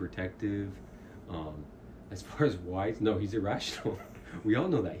 he's really protective. As far as wise, no, he's irrational. We all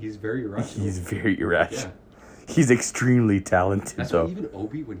know that. He's very irrational. He's very irrational. Yeah. He's extremely talented, that's though. Why even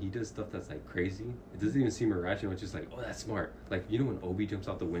Obi, when he does stuff that's, like, crazy, it doesn't even seem irrational. It's just like, oh, that's smart. Like, when Obi jumps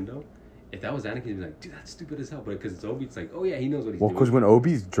out the window? If that was Anakin, he'd be like, dude, that's stupid as hell. But because it's Obi, it's like, oh, yeah, he knows what he's doing. Well, because when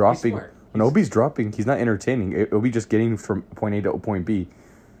Obi's dropping, he's not entertaining. Obi just getting from point A to point B.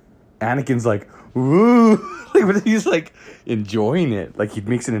 Anakin's like, woo! But he's, like, enjoying it. Like, he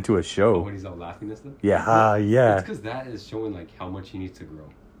makes it into a show. Oh, when he's all laughing and stuff? Yeah, yeah. It's because that is showing, like, how much he needs to grow.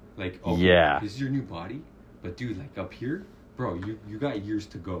 Like, this is your new body. But, dude, like, up here, bro, you got years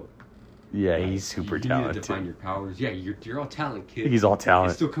to go. Yeah, he's super talented. You need to define your powers. Yeah, you're all talent, kid. He's all talent.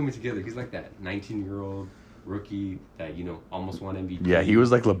 It's still coming together. He's like that 19-year-old rookie that, almost won MVP. Yeah, he was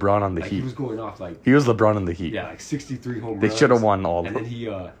like LeBron on the Heat. He was going off like... He was LeBron on the Heat. Yeah, like 63 home runs. They should have won all of them. And then he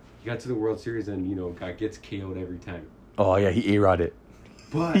got to the World Series and, gets KO'd every time. Oh, yeah, he A-Rod it.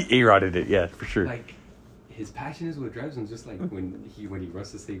 But... He A-Rodded it, yeah, for sure. Like, his passion is what drives him. Just like when he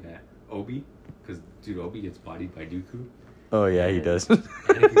runs to save that Obi. Because, dude, Obi gets bodied by Dooku. Oh, yeah, he does.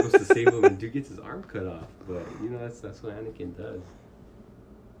 Anakin goes to save him and dude gets his arm cut off. But, that's what Anakin does.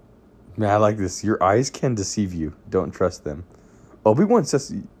 Man, I like this. Your eyes can deceive you. Don't trust them. Obi-Wan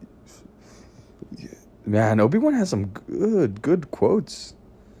says... Man, Obi-Wan has some good quotes.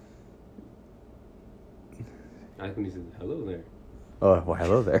 I like when he says, hello there. Oh, well,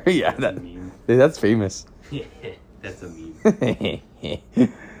 hello there. Yeah, that's famous. Yeah, that's a meme.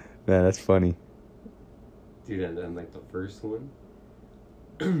 Man, that's funny. Dude, and like the first one,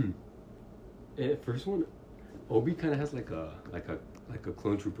 Obi kind of has like a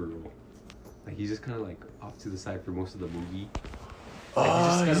clone trooper role. Like he's just kind of like off to the side for most of the movie.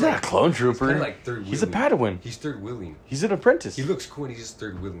 Like, he's not a clone trooper. He's like third wheeling. He's a Padawan. He's third wheeling. He's an apprentice. He looks cool and he's just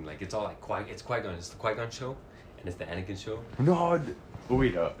third wheeling. Like it's all like it's Qui-Gon. It's the Qui-Gon show, and it's the Anakin show. No,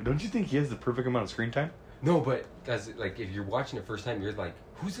 wait. Don't you think he has the perfect amount of screen time? No, but like if you're watching it first time, you're like,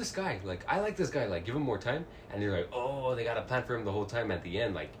 who's this guy? Like, I like this guy. Like, give him more time. And you're like, oh, they got a plan for him the whole time. At the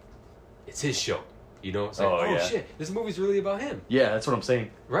end, like, it's his show. It's like, shit, this movie's really about him. Yeah, that's what I'm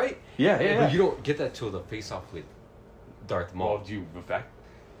saying. Right? Yeah. But you don't get that till the face-off with Darth Maul. Oh, do you, in fact?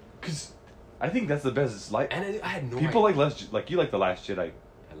 Because I think that's the best. It's like, and I had no people idea. like you like The Last Jedi.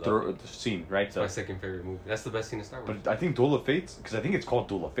 The scene, right? It's my second favorite movie. That's the best scene in Star Wars. But I think Duel of Fates, because I think it's called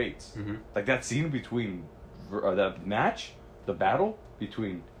Duel of Fates. Mm-hmm. Like that scene between that match, the battle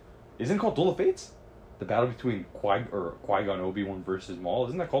between, isn't it called Duel of Fates? The battle between Qui-Gon Obi-Wan versus Maul,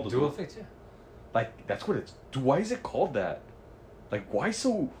 isn't that called the Duel of Fates? Yeah. Like that's what it's. Why is it called that? Like why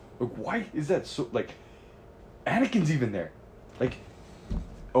so? Like, why is that so? Like Anakin's even there. Like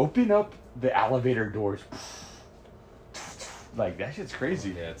open up the elevator doors. Like, that shit's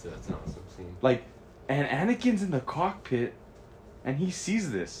crazy. Yeah, that's an awesome scene. Like, and Anakin's in the cockpit, and he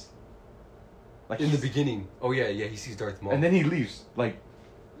sees this. Like in the beginning. Oh, yeah, he sees Darth Maul. And then he leaves. Like,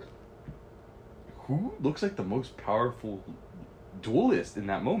 who looks like the most powerful duelist in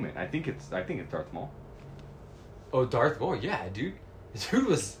that moment? I think it's Darth Maul. Oh, Darth Maul? Yeah, dude.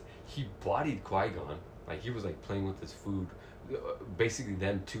 He bodied Qui-Gon. Like, he was, like, playing with his food. Basically,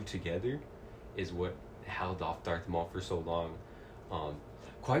 them two together is what held off Darth Maul for so long.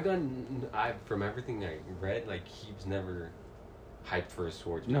 Qui-Gon, from everything I read, like he was never hyped for a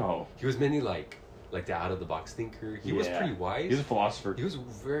swordsman. No, he was mainly like the out of the box thinker. He was pretty wise. He was a philosopher. He was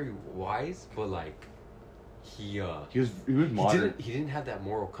very wise, but like he was modern. He didn't have that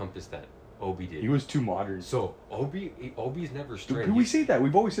moral compass that Obi did. He was too modern. So Obi's never strayed. We say that.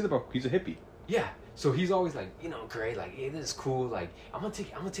 We've always said about he's a hippie. Yeah. So he's always like, great, like, hey, this is cool. Like, I'm gonna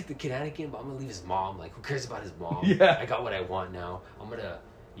take the kid Anakin, but I'm gonna leave his mom. Like, who cares about his mom? Yeah. I got what I want now. I'm gonna,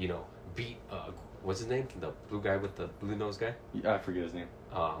 beat what's his name? The blue guy with the blue nose guy? Yeah, I forget his name.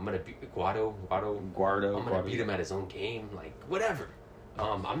 I'm gonna beat Guado. I'm gonna beat him at his own game. Like, whatever.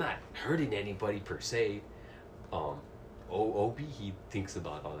 I'm not hurting anybody per se. Obi, he thinks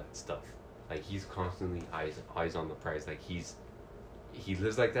about all that stuff. Like, he's constantly eyes on the prize. Like, he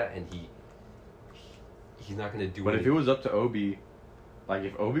lives like that, and he's not gonna do. But if it was up to Obi, like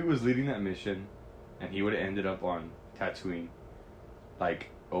if Obi was leading that mission, and he would have ended up on Tatooine, like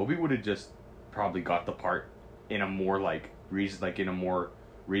Obi would have just probably got the part in a more in a more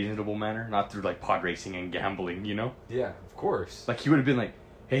reasonable manner, not through like pod racing and gambling, Yeah, of course. Like he would have been like,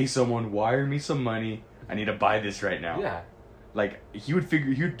 "Hey, someone, wire me some money. I need to buy this right now." Yeah. Like he would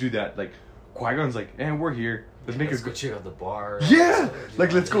do that. Like Qui-Gon's like, we're here. Let's go check out the bar. Yeah,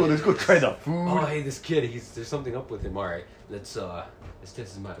 let's go try the food. Oh, hey, this kid, there's something up with him. All right, let's test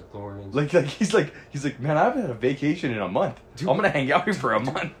his midichlorians. He's like, man, I haven't had a vacation in a month. Dude, I'm gonna hang out here for a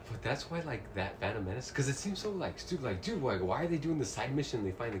month. But that's why, like, that Phantom Menace, because it seems so like stupid. Like, dude, like, why are they doing the side mission?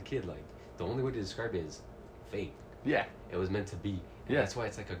 They find the kid. Like, the only way to describe it is fate. Yeah, it was meant to be. And yeah, that's why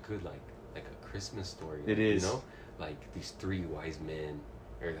it's like a good like a Christmas story. It is, like these three wise men.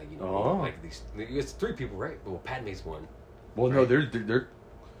 Or like, like these, it's three people, right? Well, Padme's one. Well, right? No,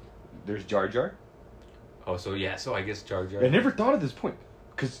 there's Jar Jar. Oh, so I guess Jar Jar. I never thought of this point,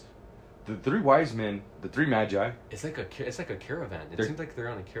 because the three wise men, the three magi. It's like a caravan. It seems like they're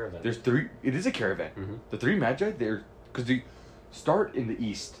on a caravan. There's three. It is a caravan. Mm-hmm. The three magi, because they start in the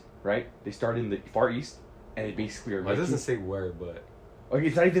east, right? They start in the far east, and they basically are. Well, it doesn't say where, but. Okay,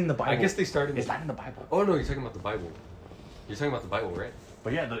 it's not even in the Bible. I guess they started. It's not in the Bible. Oh no, you're talking about the Bible. You're talking about the Bible, right?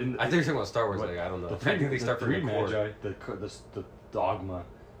 But yeah, I think you're talking about Star Wars. Like, I don't know. I think they start from the magi. The dogma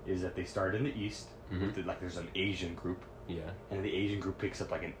is that they start in the east. Mm-hmm. There's an Asian group. Yeah. And the Asian group picks up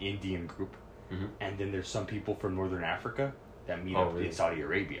like an Indian group. Mm-hmm. And then there's some people from Northern Africa that meet up in Saudi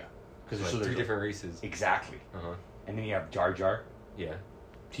Arabia. Because there's three different races. Exactly. Uh-huh. And then you have Jar Jar. Yeah.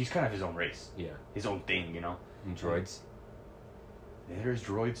 He's kind of his own race. Yeah. His own thing, And droids. There's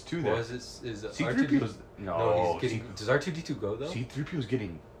droids too. There. Is C-3PO's no. Does R2D2 go though? C-3PO's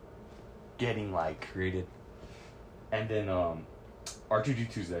getting like created, and then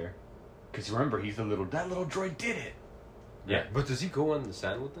R2D2's there, because remember that little droid did it. Yeah, but does he go on the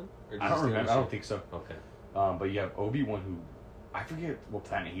sand with them? I don't remember. I don't think so. Okay. But you have Obi-Wan, who I forget what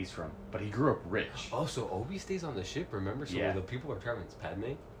planet he's from, but he grew up rich. Oh, so Obi stays on the ship. Remember? So the people are traveling. It's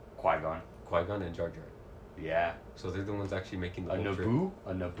Padme, Qui-Gon, and Jar Jar. Yeah. So they're the ones actually making the a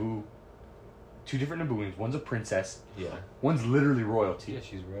Naboo. Two different Nabooians. One's a princess. Yeah. One's literally royalty. Yeah,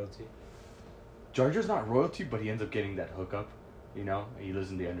 she's royalty. Jar Jar's not royalty, but he ends up getting that hookup. He lives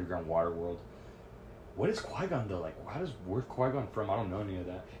in the underground water world. What is Qui-Gon though? Like, where's Qui-Gon from? I don't know any of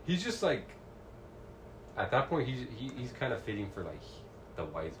that. He's just like, at that point, he's kind of fitting for like the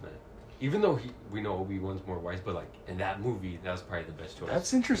wise man. Even though we know Obi-Wan's more wise, but like in that movie, that was probably the best choice.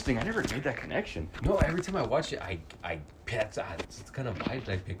 That's interesting. I never made that connection. No, every time I watch it, it's kind of vibes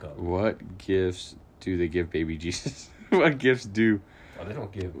I pick up. What gifts do they give baby Jesus? What gifts do? Oh, they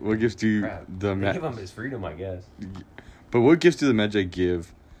don't give. What gifts do they give him his freedom, I guess. But what gifts do the Magi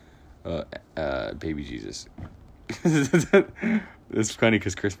give, baby Jesus? It's funny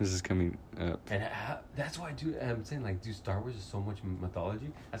because Christmas is coming up. And that's why, dude, I'm saying, like, dude, Star Wars is so much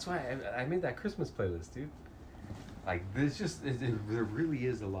mythology. That's why I made that Christmas playlist, dude. Like, there really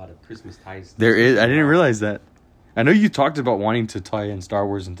is a lot of Christmas ties. There is. I didn't realize that. I know you talked about wanting to tie in Star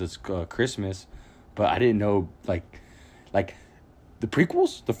Wars into Christmas, but I didn't know, like the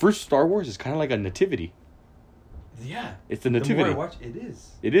prequels, the first Star Wars is kind of like a nativity. Yeah. It's the nativity. The more I watch, it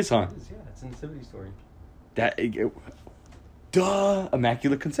is. It is, huh? It is, yeah. It's a nativity story. Duh,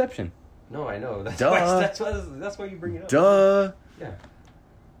 Immaculate Conception. No, I know. That's why you bring it up. Duh. Yeah.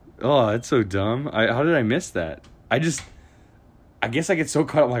 Oh, that's so dumb. How did I miss that? I guess I get so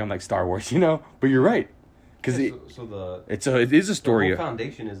caught up I'm like Star Wars, But you're right, because it is a story. The whole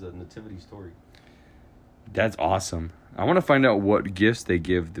foundation is a nativity story. That's awesome. I want to find out what gifts they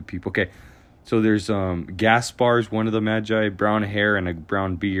give the people. Okay, so there's Gaspar's one of the Magi, brown hair and a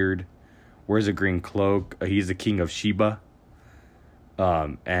brown beard, wears a green cloak. He's the king of Sheba.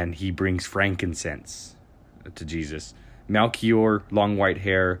 And he brings frankincense to Jesus. Melchior, long white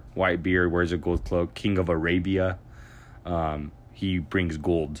hair, white beard, wears a gold cloak. King of Arabia, he brings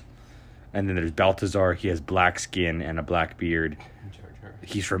gold. And then there's Balthazar. He has black skin and a black beard.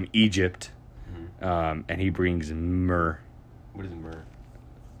 He's from Egypt. And he brings myrrh. What is myrrh?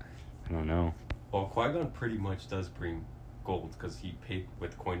 I don't know. Well, Qui-Gon pretty much does bring gold because he paid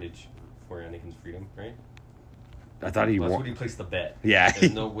with coinage for Anakin's freedom, right? I thought he That's what he placed the bet. Yeah.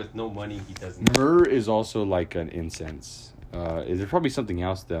 With no money, he doesn't. Myrrh is also like an incense. There's probably something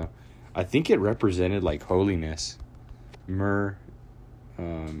else though. I think it represented like holiness. Myrrh,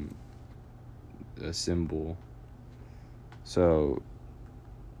 a symbol. So,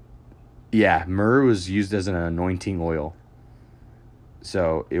 yeah, myrrh was used as an anointing oil.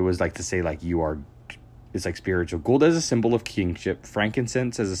 So it was like to say like you are, it's like spiritual. Gold as a symbol of kingship,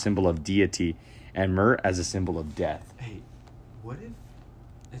 frankincense as a symbol of deity, and myrrh as a symbol of death. Hey, what if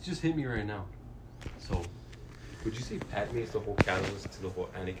it just hit me right now? So, would you say Padme is the whole catalyst to the whole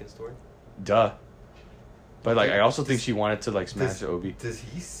Anakin story? Duh. But like, I also think she wanted to like smash Obi. Does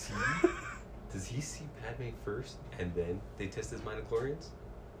he see Padme first, and then they test his midichlorians?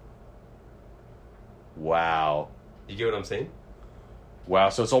 Wow. You get what I'm saying? Wow.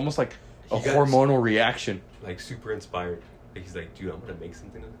 So it's almost like a He got hormonal reaction. Like super inspired. Like he's like, dude, I'm gonna make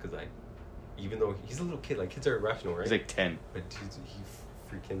something of it because even though he's a little kid, like kids are irrational, right? He's like 10. But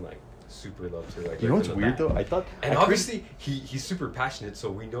he freaking like super loves her. Like You know right what's from the weird bat. though? I thought, And obviously he's super passionate,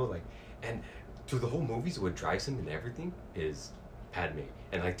 so we know like, and through the whole movies, what drives him and everything is Padme.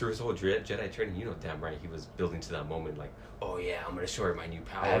 And like through his whole Jedi training, you know damn right he was building to that moment. Like, oh yeah, I'm gonna show her my new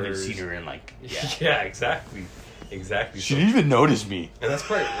powers. I haven't seen her in like. Yeah, exactly. She didn't even notice me. And that's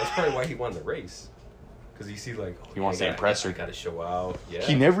probably why he won the race. Because you see, like, He wants to impress her. I gotta show out. Yeah.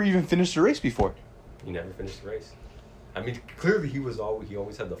 He never even finished the race before. He never finished the race. I mean, clearly he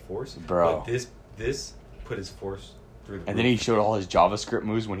always had the Force. Bro. But this put his Force through the And then he showed all his JavaScript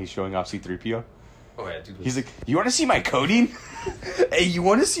moves when he's showing off C-3PO. Oh yeah, dude. He's like, you want to see my coding? Hey, you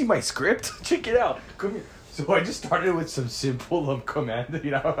want to see my script? Check it out. Come here. So I just started with some simple command,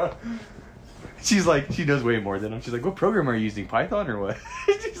 you know. She's like, she knows way more than him. She's like, what program are you using? Python or what?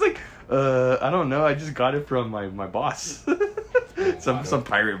 She's like, I don't know. I just got it from my boss. some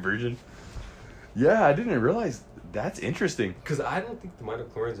pirate version. Yeah, I didn't realize. That's interesting. Because I don't think the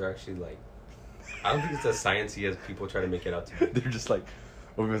midichlorians are actually like. I don't think it's as sciencey as people try to make it out to be. They're just like,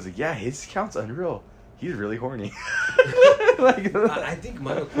 Obi-Wan's like, yeah, his count's unreal. He's really horny. Like, I think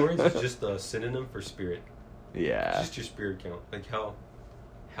midichlorians is just a synonym for spirit. Yeah. It's just your spirit count. Like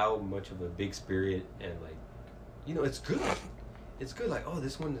how much of a big spirit and like, you know, it's good. It's good. Like, oh,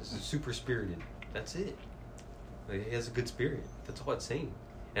 this one is super spirited. That's it. Like, he has a good spirit. That's all it's saying.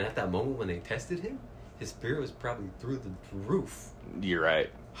 And at that moment when they tested him, his spirit was probably through the roof. You're right.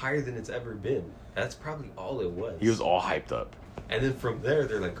 Higher than it's ever been. That's probably all it was. He was all hyped up. And then from there,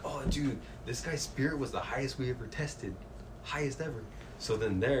 they're like, oh, dude, this guy's spirit was the highest we ever tested. Highest ever. So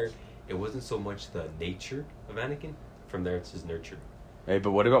then there, it wasn't so much the nature of Anakin. From there, it's his nurture. Hey,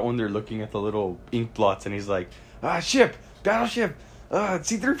 but what about when they're looking at the little ink blots and he's like, ship, battleship,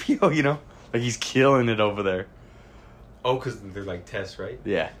 C-3PO, you know? Like, he's killing it over there. Oh, because they're like tests, right?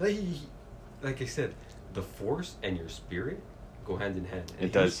 Yeah. Like I said, the Force and your spirit go hand in hand. And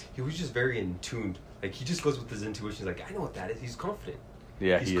it does. He was just very in tuned. Like, he just goes with his intuition. Like, I know what that is. He's confident.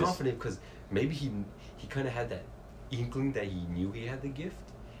 Yeah, he's confident because maybe he kind of had that inkling that he knew he had the gift,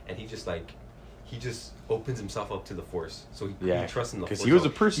 and he just opens himself up to the Force. So he trusts in the Force. Because he was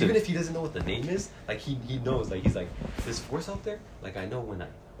a person. Even if he doesn't know what the name is, like he knows. Like he's like, this Force out there. Like I know when I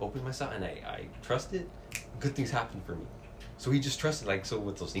open myself and I trust it, good things happen for me. So he just trusted. Like so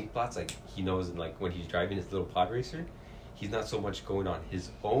with those ink blots, like he knows. And like when he's driving his little pod racer, he's not so much going on his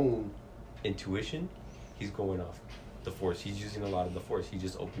own intuition. He's going off the Force. He's using a lot of the Force. He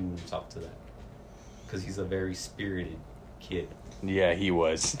just opened himself to that because he's a very spirited kid. Yeah, he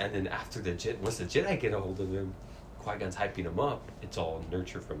was. And then after once the Jedi get a hold of him, Qui-Gon's hyping him up. It's all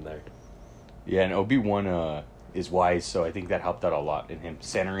nurture from there. Yeah, and Obi-Wan is wise, so I think that helped out a lot in him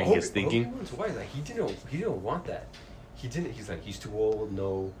centering his thinking. Obi-Wan's wise. Like he didn't want that. He didn't. He's like, he's too old.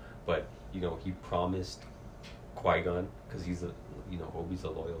 No, but you know, he promised Qui-Gon because he's Obi's a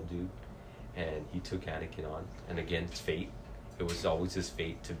loyal dude, and he took Anakin on. And again, it's fate. It was always his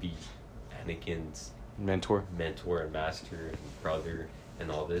fate to be Anakin's mentor and master and brother and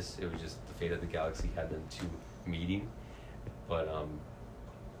all this. It was just the fate of the galaxy had them two meeting. But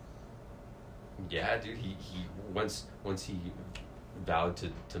yeah, dude, he once he vowed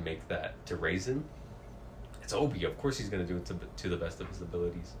to make that, to raise him, it's Obi. Of course he's gonna do it to the best of his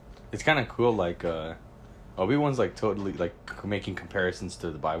abilities. It's kind of cool, like Obi-Wan's like totally like making comparisons to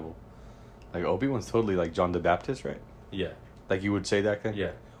the Bible. Like Obi-Wan's totally like John the Baptist, right? Yeah. Like you would say that kind?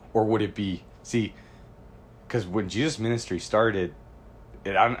 Yeah. Or would it be, see, because when Jesus' ministry started,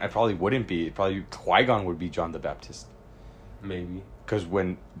 I probably wouldn't be. Probably Qui-Gon would be John the Baptist. Maybe. Because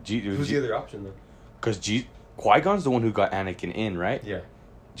when who's the other option though? Because Qui-Gon's the one who got Anakin in, right? Yeah.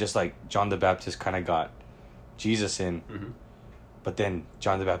 Just like John the Baptist kind of got Jesus in. Mm-hmm. But then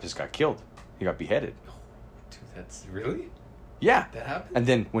John the Baptist got killed. He got beheaded. Dude, that's really? Yeah. That happened? And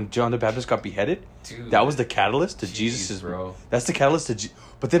then when John the Baptist got beheaded, Dude, that was the catalyst to Jeez, Jesus's. bro. That's the catalyst to.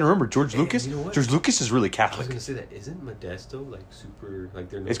 But then remember, George Lucas. You know what? George Lucas is really I was Catholic. gonna say that. Isn't Modesto like super like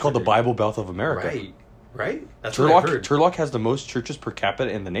they're? It's called the Bible Belt of America. Right. Right. That's what I heard. Turlock has the most churches per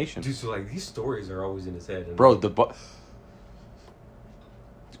capita in the nation. Dude, so like these stories are always in his head. And Bro,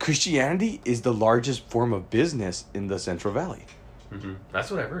 Christianity is the largest form of business in the Central Valley. Mm-hmm.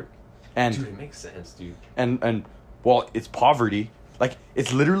 That's what I've heard. And dude, it makes sense, dude. And while it's poverty, like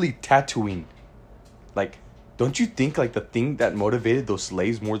it's literally Tatooine. Like, don't you think like the thing that motivated those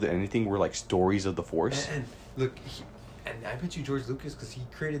slaves more than anything were like stories of the Force? And look, and I bet you George Lucas, because he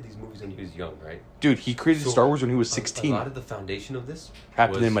created these movies when he was young, right? Dude, he created Star Wars when he was 16. A lot of the foundation of this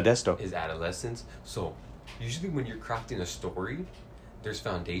happened in Modesto. His adolescence. So usually when you're crafting a story, there's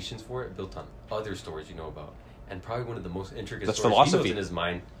foundations for it built on other stories you know about. And probably one of the most intricate stories philosophy. he knows in his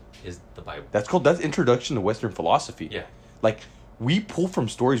mind is the Bible. That's introduction to Western philosophy. Yeah. Like, we pull from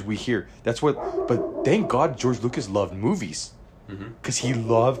stories we hear. That's what. But thank God George Lucas loved movies. Because he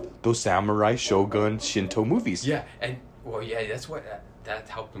loved those samurai, shogun, Shinto movies. Yeah, and well, yeah, that's what that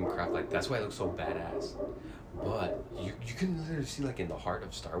helped him craft. Like that's why it looks so badass. But you can literally see like in the heart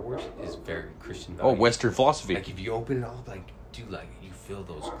of Star Wars is very Christian values. Oh, Western philosophy. Like if you open it up, like dude, like you feel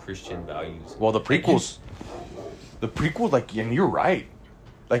those Christian values. Well, the prequels, like, and you're right.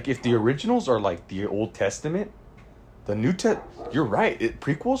 Like if the originals are like the Old Testament, the you're right.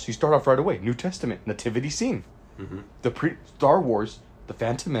 Prequels, you start off right away. New Testament, nativity scene. The Star Wars, the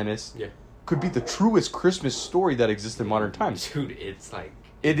Phantom Menace, could be the truest Christmas story that exists in modern times. Dude, it's like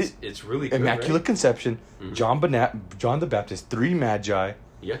it's really good, Immaculate right? Conception, John the Baptist, 3 Magi.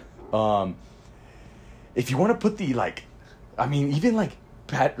 Yeah. If you want to put the like, I mean, even like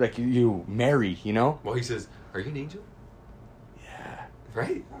Mary, you know. Well, he says, "Are you an angel?" Yeah.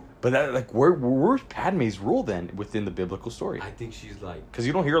 Right. But that like where's Padme's role then within the biblical story? I think she's like because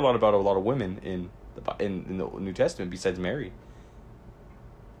you don't hear a lot about a lot of women in the New Testament besides Mary,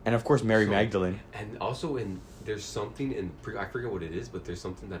 and of course Mary Magdalene. And also there's something I forget what it is, but there's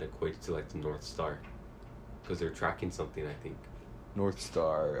something that equates to like the North Star, because they're tracking something. I think North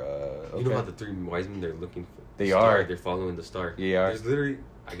Star. Okay. You know how the 3 wise men they're looking for. They're following the star. Yeah. There's literally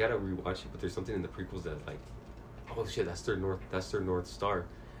I gotta rewatch it, but there's something in the prequels that like, oh shit, that's their North Star.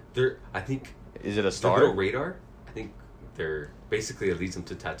 I think. Is it a star? The little radar. I think basically it leads them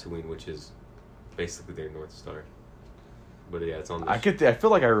to Tatooine, which is basically their North Star. But yeah, it's on. I feel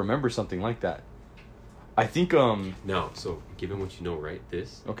like I remember something like that. I think No, so given what you know, right?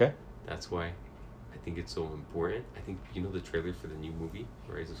 Okay. That's why I think it's so important. I think you know the trailer for the new movie,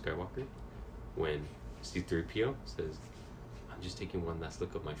 Rise of Skywalker, when C-3PO says, "I'm just taking one last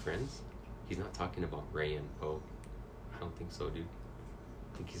look at my friends." He's not talking about Rey and Poe. I don't think so, dude.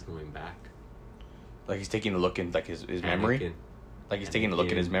 I think he's going back. Like he's taking a look in like his memory. Like he's taking a look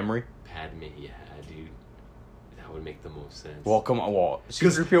at his memory. Padme, yeah, dude. That would make the most sense. Well, come on. Well,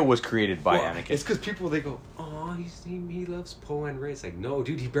 C-3PO was created by Anakin. It's because people they go, "Oh, he loves Poe and Rey." It's like, no,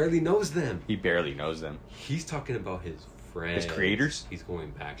 dude, he barely knows them. He barely knows them. He's talking about his friends, his creators. He's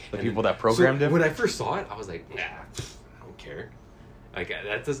going back. The people that programmed him. When I first saw it, I was like, "Nah, I don't care." Like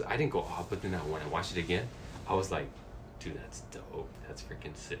I didn't go off, but then when I watched it again, I was like, "Dude, that's dope. That's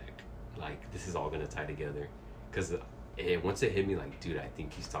freaking sick. Like this is all gonna tie together." Because once it hit me, like, dude, I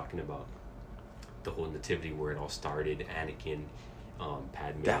think he's talking about the whole nativity where it all started. Anakin,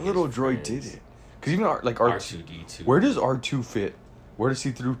 Padme. That little droid did it. Because even like R2D2. Where does R2 fit? Where does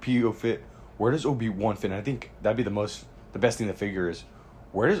C-3PO fit? Where does Obi-Wan fit? And I think that'd be the best thing to figure is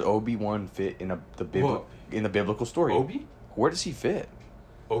where does Obi-Wan fit in the biblical story? Obi? Where does he fit?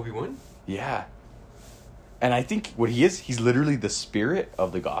 Obi-Wan? Yeah. And I think what he is, he's literally the spirit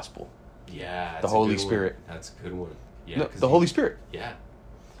of the gospel. Yeah. The Holy Spirit. That's a good one. Yeah. No, the Holy Spirit. Yeah.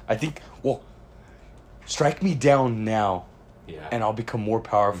 I think, strike me down now. Yeah. And I'll become more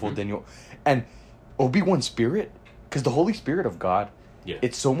powerful than you. And Obi-Wan's spirit, because the Holy Spirit of God,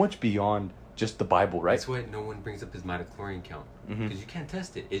 it's so much beyond just the Bible, right? That's why no one brings up his midichlorian count. Because you can't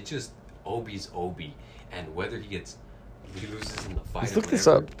test it. It's just Obi's Obi. And whether he loses in the fight. Let's look this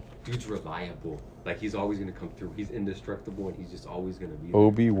up. Dude's reliable. Like, he's always going to come through. He's indestructible, and he's just always going to be there.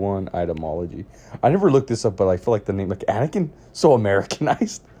 Obi-Wan etymology. I never looked this up, but I feel like the name, like Anakin, so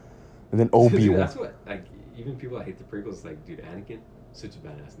Americanized. And then Obi-Wan. Dude, that's what, like, even people that hate the prequels, like, dude, Anakin, such a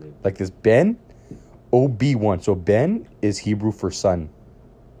badass name. Like this Ben, Obi-Wan. So Ben is Hebrew for son.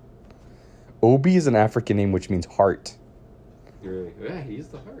 Obi is an African name which means heart. Really? Yeah, he is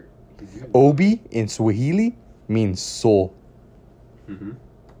the heart. Obi in Swahili means soul. Mm-hmm.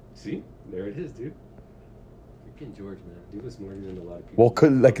 See? There it is, dude. Freaking George, man. Dude was smarter than a lot of people.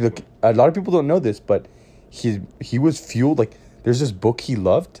 Well, like, look, a lot of people don't know this, but he was fueled. Like, there's this book he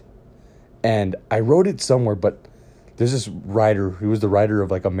loved, and I wrote it somewhere, but there's this writer. He was the writer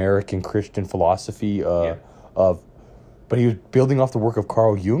of, like, American Christian philosophy but he was building off the work of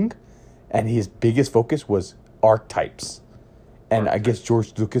Carl Jung, and his biggest focus was archetypes. And I guess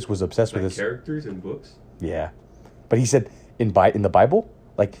George Lucas was obsessed with this. Characters in books? Yeah. But he said in the Bible,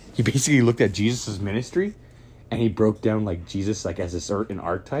 like, he basically looked at Jesus' ministry, and he broke down, like, Jesus, like, as a certain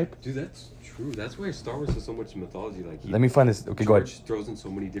archetype. Dude, that's true. That's why Star Wars has so much mythology. Like, let me find this. Okay, go ahead. George throws in so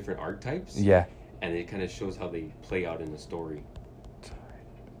many different archetypes. Yeah. And it kind of shows how they play out in the story.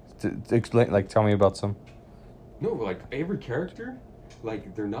 To explain, like, tell me about some. No, like, every character,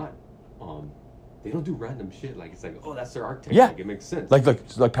 like, they're not, they don't do random shit. Like, it's like, oh, that's their archetype. Yeah. Like, it makes sense. Like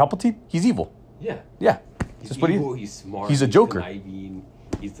Palpatine, he's evil. Yeah. Yeah. He's Just what evil, he's smart. He's a Joker. Conniving,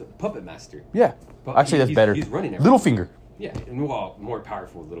 he's a puppet master. Yeah. But actually, that's better. He's running everything. Littlefinger. Yeah, and well, more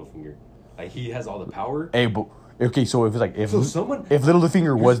powerful Littlefinger. Like, he has all the power. Hey, but okay, so if someone, if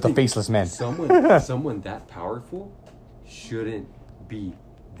Littlefinger was the faceless man, someone that powerful shouldn't be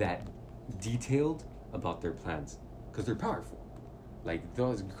that detailed about their plans because they're powerful. Like,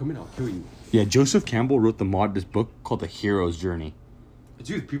 those come in, I'll kill you. Yeah, Joseph Campbell wrote this book called The Hero's Journey.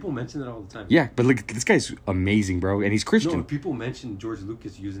 Dude, people mention it all the time. Yeah, but look, this guy's amazing, bro, and he's Christian. No, people mention George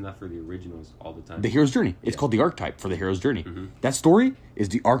Lucas using that for the originals all the time. The Hero's Journey. It's called the archetype for the Hero's Journey. Mm-hmm. That story is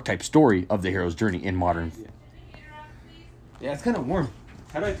the archetype story of the Hero's Journey in modern. Yeah, it's kind of warm.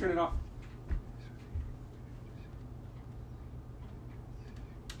 How do I turn it off?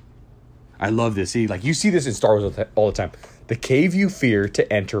 I love this. See, like, you see this in Star Wars all the time. The cave you fear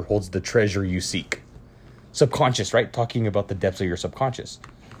to enter holds the treasure you seek. Subconscious, right? Talking about the depths of your subconscious.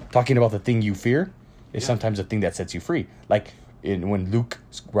 Talking about the thing you fear is sometimes the thing that sets you free. Like when Luke,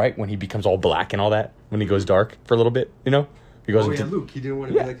 right? When he becomes all black and all that. When he goes dark for a little bit, you know? He goes into Luke. He didn't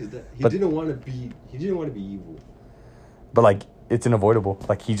want to be like his dad. He didn't want to be evil. But, like, it's unavoidable.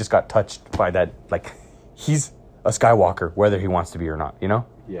 Like, he just got touched by that. Like, he's a Skywalker, whether he wants to be or not, you know?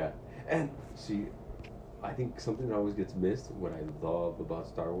 Yeah. And, see, I think something that always gets missed, what I love about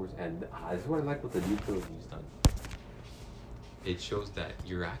Star Wars, and this is what I like what the new trilogy's done. It shows that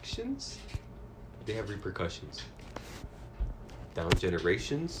your actions, they have repercussions. Down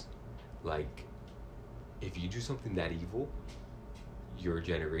generations, like, if you do something that evil, your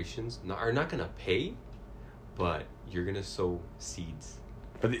generations are not going to pay, but you're going to sow seeds.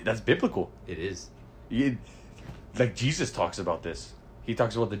 But that's biblical. It is. Like, Jesus talks about this. He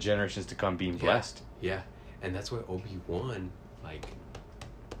talks about the generations to come being blessed. Yeah. And that's why Obi-Wan, like...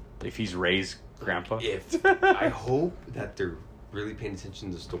 If he's Rey's grandpa. I hope that they're really paying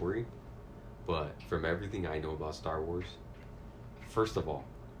attention to the story. But from everything I know about Star Wars, first of all,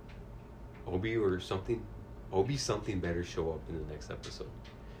 Obi something better show up in the next episode.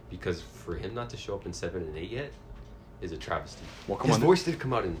 Because for him not to show up in 7 and 8 yet is a travesty. Well, His voice did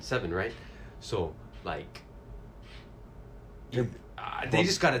come out in 7, right? So, like... they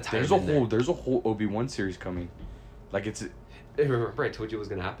just gotta tie There's a whole Obi-Wan series coming. Like, it's... Remember I told you it was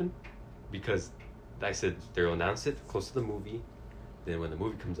gonna happen? Because I said they'll announce it close to the movie. Then when the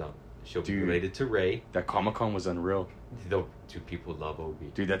movie comes out, she'll be related to Rey. That Comic-Con was unreal. Dude, people love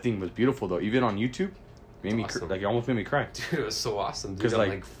Obi. Dude, that thing was beautiful, though. Even on YouTube, it almost made me cry. Dude, it was so awesome. Dude,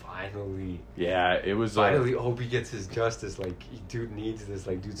 like, finally. Yeah, it was... Finally, Obi gets his justice. Like, dude needs this.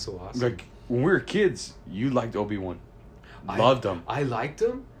 Like, dude's so awesome. Like, when we were kids, you liked Obi-Wan. Loved him. I liked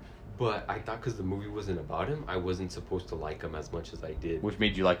him, but I thought because the movie wasn't about him, I wasn't supposed to like him as much as I did. Which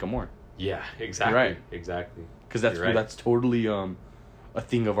made you like him more. Yeah, exactly. Right. Exactly. Because that's totally a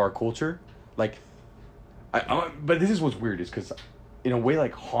thing of our culture. Like, but this is what's weird is because, in a way,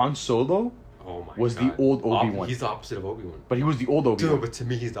 like Han Solo was the old Obi-Wan. He's the opposite of Obi-Wan. But he was the old Obi-Wan. Dude, but to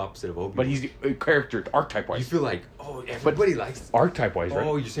me, he's the opposite of Obi-Wan. But he's the character, archetype-wise. You feel like, everybody likes... Archetype-wise, right?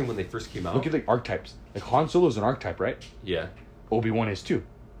 Oh, you're saying when they first came out? Look at, like, archetypes. Like, Han Solo's an archetype, right? Yeah. Obi-Wan is too.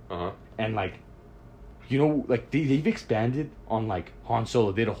 Uh-huh. And, like, you know, like, they've expanded on, like, Han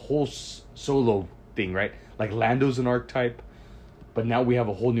Solo. They did a whole Solo thing, right? Like, Lando's an archetype. But now we have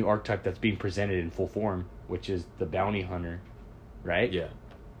a whole new archetype that's being presented in full form, which is the bounty hunter, right? Yeah.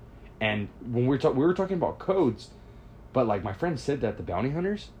 And when we were talking about codes, but, like, my friend said that the bounty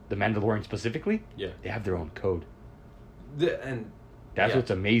hunters, the Mandalorian specifically, they have their own code. That's what's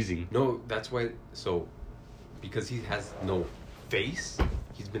amazing. No, that's why... So, because he has no face,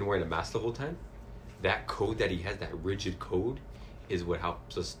 he's been wearing a mask the whole time. That code that he has, that rigid code, is what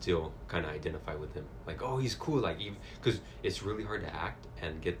helps us still kind of identify with him. Like, oh, he's cool. Like, because it's really hard to act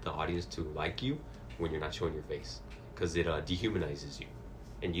and get the audience to like you when you're not showing your face, because it dehumanizes you,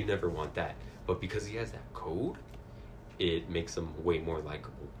 and you never want that. But because he has that code, it makes him way more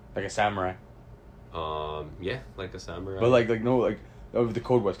likable. Like a samurai. Yeah, like a samurai. But like no, like the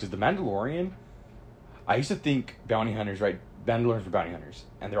code was because the Mandalorian. I used to think bounty hunters, right? Mandalorians were bounty hunters,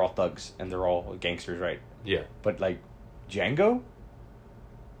 and they're all thugs and they're all gangsters, right? Yeah. But like Django,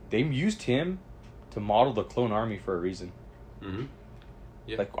 they used him to model the clone army for a reason. Mm-hmm.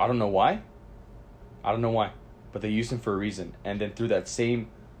 Yeah. Like I don't know why, but they used him for a reason, and then through that same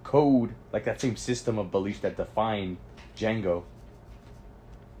code, like that same system of belief that defined Django,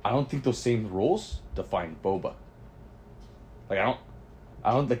 I don't think those same rules define Boba. Like I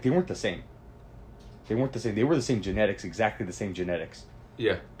don't like they weren't the same. They weren't the same. They were the same genetics, exactly the same genetics.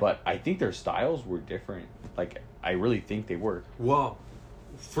 Yeah. But I think their styles were different. Like I really think they were. Well,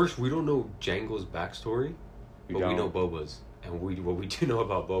 first we don't know Django's backstory, but we know Boba's, and what we do know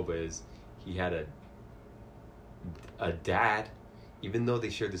about Boba is he had a dad, even though they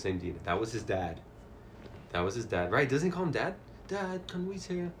shared the same DNA. That was his dad. Right? Doesn't he call him dad? Dad, can we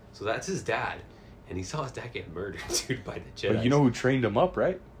say it? So that's his dad. And he saw his dad get murdered, dude, by the Jedi. But you know who trained him up,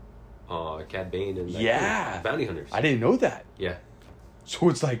 right? Cad Bane and bounty hunters. I didn't know that. Yeah. So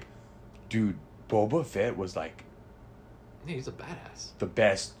it's like, dude, Boba Fett was like, yeah, he's a badass. The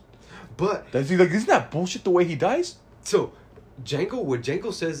best. But isn't that bullshit the way he dies? So what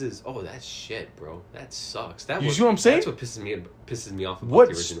Django says is, oh, that's shit, bro. That sucks. You see what I'm saying? That's what pisses me off about what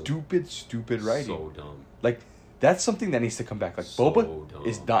the original. stupid writing. So dumb. Like, that's something that needs to come back. Like, So Boba dumb.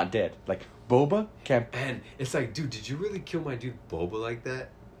 is not dead. Like, Boba can't... And it's like, dude, did you really kill my dude Boba like that?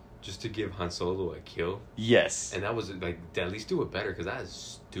 Just to give Han Solo a kill? Yes. And that was, like, at least do it better, because that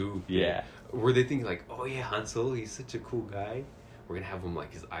is stupid. Yeah. Were they thinking, like, oh, yeah, Han Solo, he's such a cool guy. We're going to have him,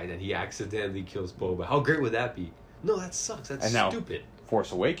 like, his eye, and he accidentally kills Boba. How great would that be? No, that sucks. That's stupid. Now,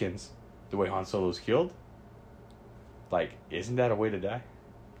 Force Awakens, the way Han Solo's killed, like, isn't that a way to die?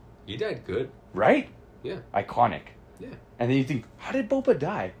 He died good. Right? Yeah. Iconic. Yeah. And then you think, how did Boba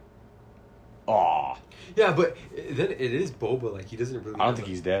die? Aw. Yeah, but then it is Boba. Like, he doesn't really... I don't think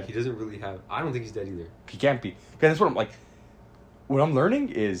he's dead. He doesn't really have... I don't think he's dead either. He can't be. Because that's what I'm, like... What I'm learning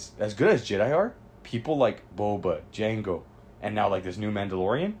is, as good as Jedi are, people like Boba, Django, and now, like, this new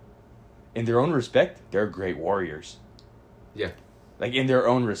Mandalorian, in their own respect, they're great warriors. Yeah. Like, in their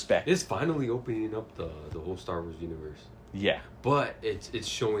own respect. It's finally opening up the whole Star Wars universe. Yeah. But it's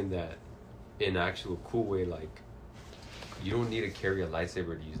showing that in an actual cool way, like, you don't need to carry a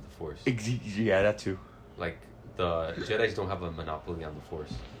lightsaber to use the Force. Yeah, that too. Like, the Jedis don't have a monopoly on the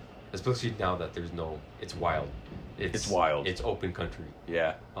Force. Especially now that there's no... It's wild. It's wild. It's open country.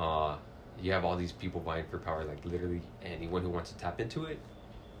 Yeah. You have all these people vying for power, like, literally anyone who wants to tap into it.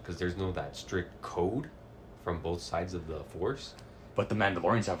 Because there's no that strict code from both sides of the Force. But the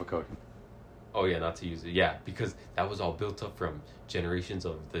Mandalorians have a code. Oh, yeah, not to use it. Yeah, because that was all built up from generations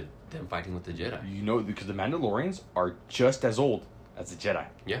of them fighting with the Jedi. You know, because the Mandalorians are just as old as the Jedi.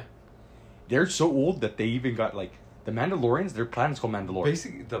 Yeah. They're so old that they even got, like... The Mandalorians, their planet's called Mandalore.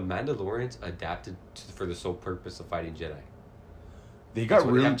 Basically, the Mandalorians adapted for the sole purpose of fighting Jedi. They got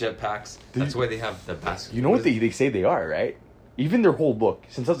really... They have jetpacks. That's why they have the best... You know what they say they are, right? Even their whole look.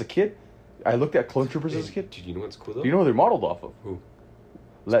 Since I was a kid, I looked at Clone Troopers as a kid. Dude, you know what's cool, though? Do you know who they're modeled off of? Who?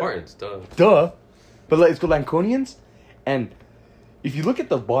 Spartans, duh. Duh. But like, it's called Lanconians. And if you look at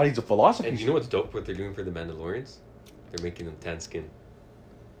the bodies of philosophy... And you know what's dope what they're doing for the Mandalorians? They're making them tan skin.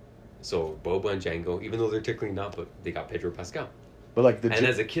 So, Boba and Django, even though they're technically not, but they got Pedro Pascal. But like and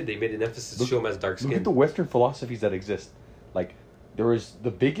as a kid, they made an emphasis to show him as dark skin. Look at the Western philosophies that exist. Like, there was...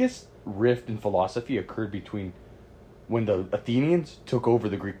 The biggest rift in philosophy occurred between when the Athenians took over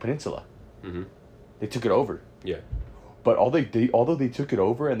the Greek peninsula. Mm-hmm. They took it over. Yeah. But although they took it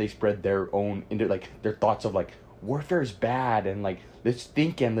over and they spread their own into like their thoughts of like warfare is bad and like let's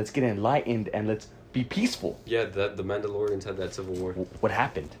think and let's get enlightened and let's be peaceful. Yeah, the Mandalorians had that civil war. What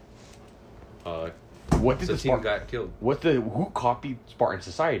happened? What did the team got killed? Who copied Spartan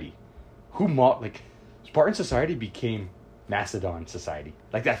society? Spartan society became Macedon society.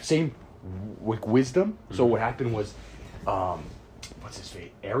 Like that same wisdom. Mm-hmm. So what happened was, what's his face?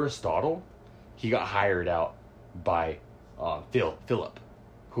 Aristotle. He got hired out by Philip,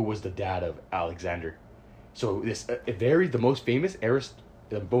 who was the dad of Alexander. So the most famous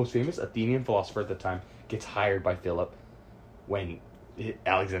Athenian philosopher at the time gets hired by Philip when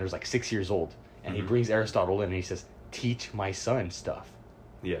Alexander's like 6 years old, and he brings Aristotle in and he says, "Teach my son stuff.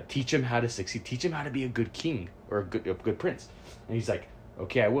 Yeah, teach him how to succeed. Teach him how to be a good king or a good prince." And he's like,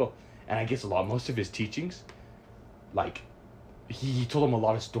 "Okay, I will." And I guess most of his teachings, like he told them a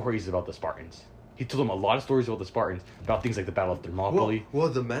lot of stories about the Spartans. He told them a lot of stories about the Spartans, about things like the Battle of Thermopylae. Well,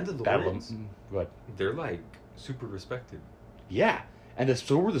 the Mandalorians, What? they're like super respected. Yeah, and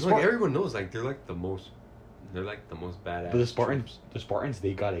so were the Like Spartans. everyone knows, like they're like the most badass. But the Spartans,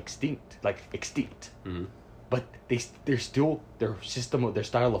 they got extinct. Mm-hmm. But their system, their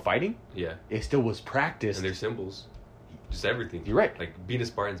style of fighting, Yeah, it still was practiced. and their symbols, just everything. You're right. Like being a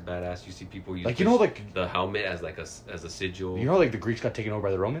Spartan's badass. You see people use Like, you know, like the helmet as like as a sigil. you know, like the Greeks got taken over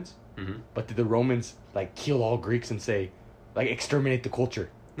by the Romans. Mm-hmm. But did the Romans like kill all Greeks and say, like, exterminate the culture?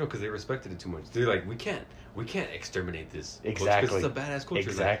 No, because they respected it too much. They're like, we can't exterminate this. Exactly. Because it's a badass culture.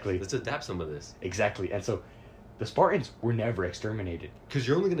 Exactly. Like, let's adapt some of this. Exactly. And so, the Spartans were never exterminated. Because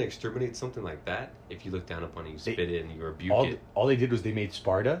you're only gonna exterminate something like that if you look down upon it, you spit it, and you rebuke it. All they did was they made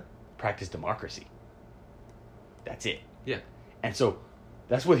Sparta practice democracy. That's it. Yeah. And so,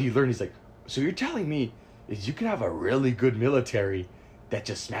 that's what he learned. He's like, so you're telling me is you can have a really good military that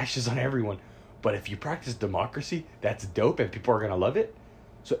just smashes on everyone, but if you practice democracy, that's dope and people are gonna love it.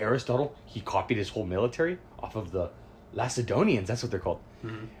 So Aristotle, he copied his whole military off of the Lacedaemonians. That's what they're called.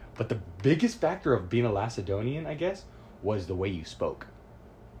 Mm-hmm. But the biggest factor of being a Lacedaemonian, I guess, was the way you spoke.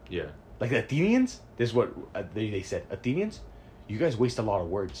 Yeah. Like the Athenians, this is what they said. Athenians, you guys waste a lot of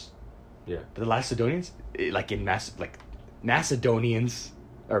words. Yeah. But the Lacedaemonians, Macedonians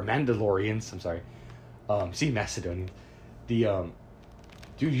or Mandalorians. I'm sorry. Macedonians.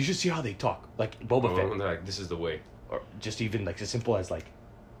 Dude, you should see how they talk. Like Boba Fett, And they're like, this is the way. or just even like as simple as like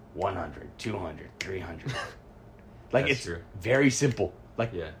 100, 200, 300. Like That's it's true. very simple.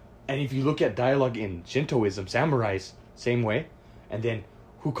 Like Yeah. And if you look at dialogue in Shintoism, samurais, same way. And then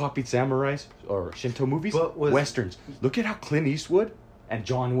who copied samurais or Shinto movies? But Westerns. Look at how Clint Eastwood and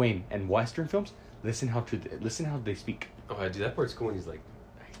John Wayne and Western films, listen how they speak. Oh, dude, that part's cool when he's like,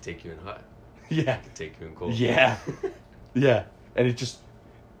 I can take you in hot. Yeah. I can take you in cold. Yeah. Yeah. And it just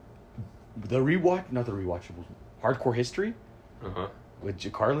Hardcore History Uh-huh.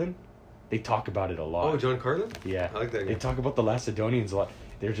 with Carlin, they talk about it a lot. Oh, John Carlin? Yeah. I like that guy. They talk about the Lacedaemonians a lot.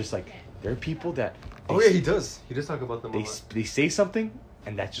 They're just like, they're people that Oh, yeah, he does. He does talk about them a lot. they say something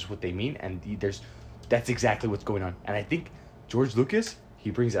and that's just what they mean, and that's exactly what's going on. And I think George Lucas,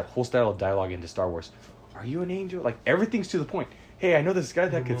 he brings that whole style of dialogue into Star Wars. Are you an angel? Like everything's to the point. Hey, I know this guy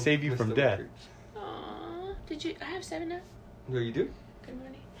that could save you from death. Aww. I have 7 now? No, you do? Good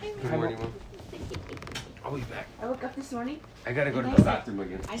morning. Hi, Good Mom. morning, Mom. I'll be back. I woke up this morning. I gotta go to And the I said- bathroom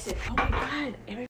again. I said, oh my God.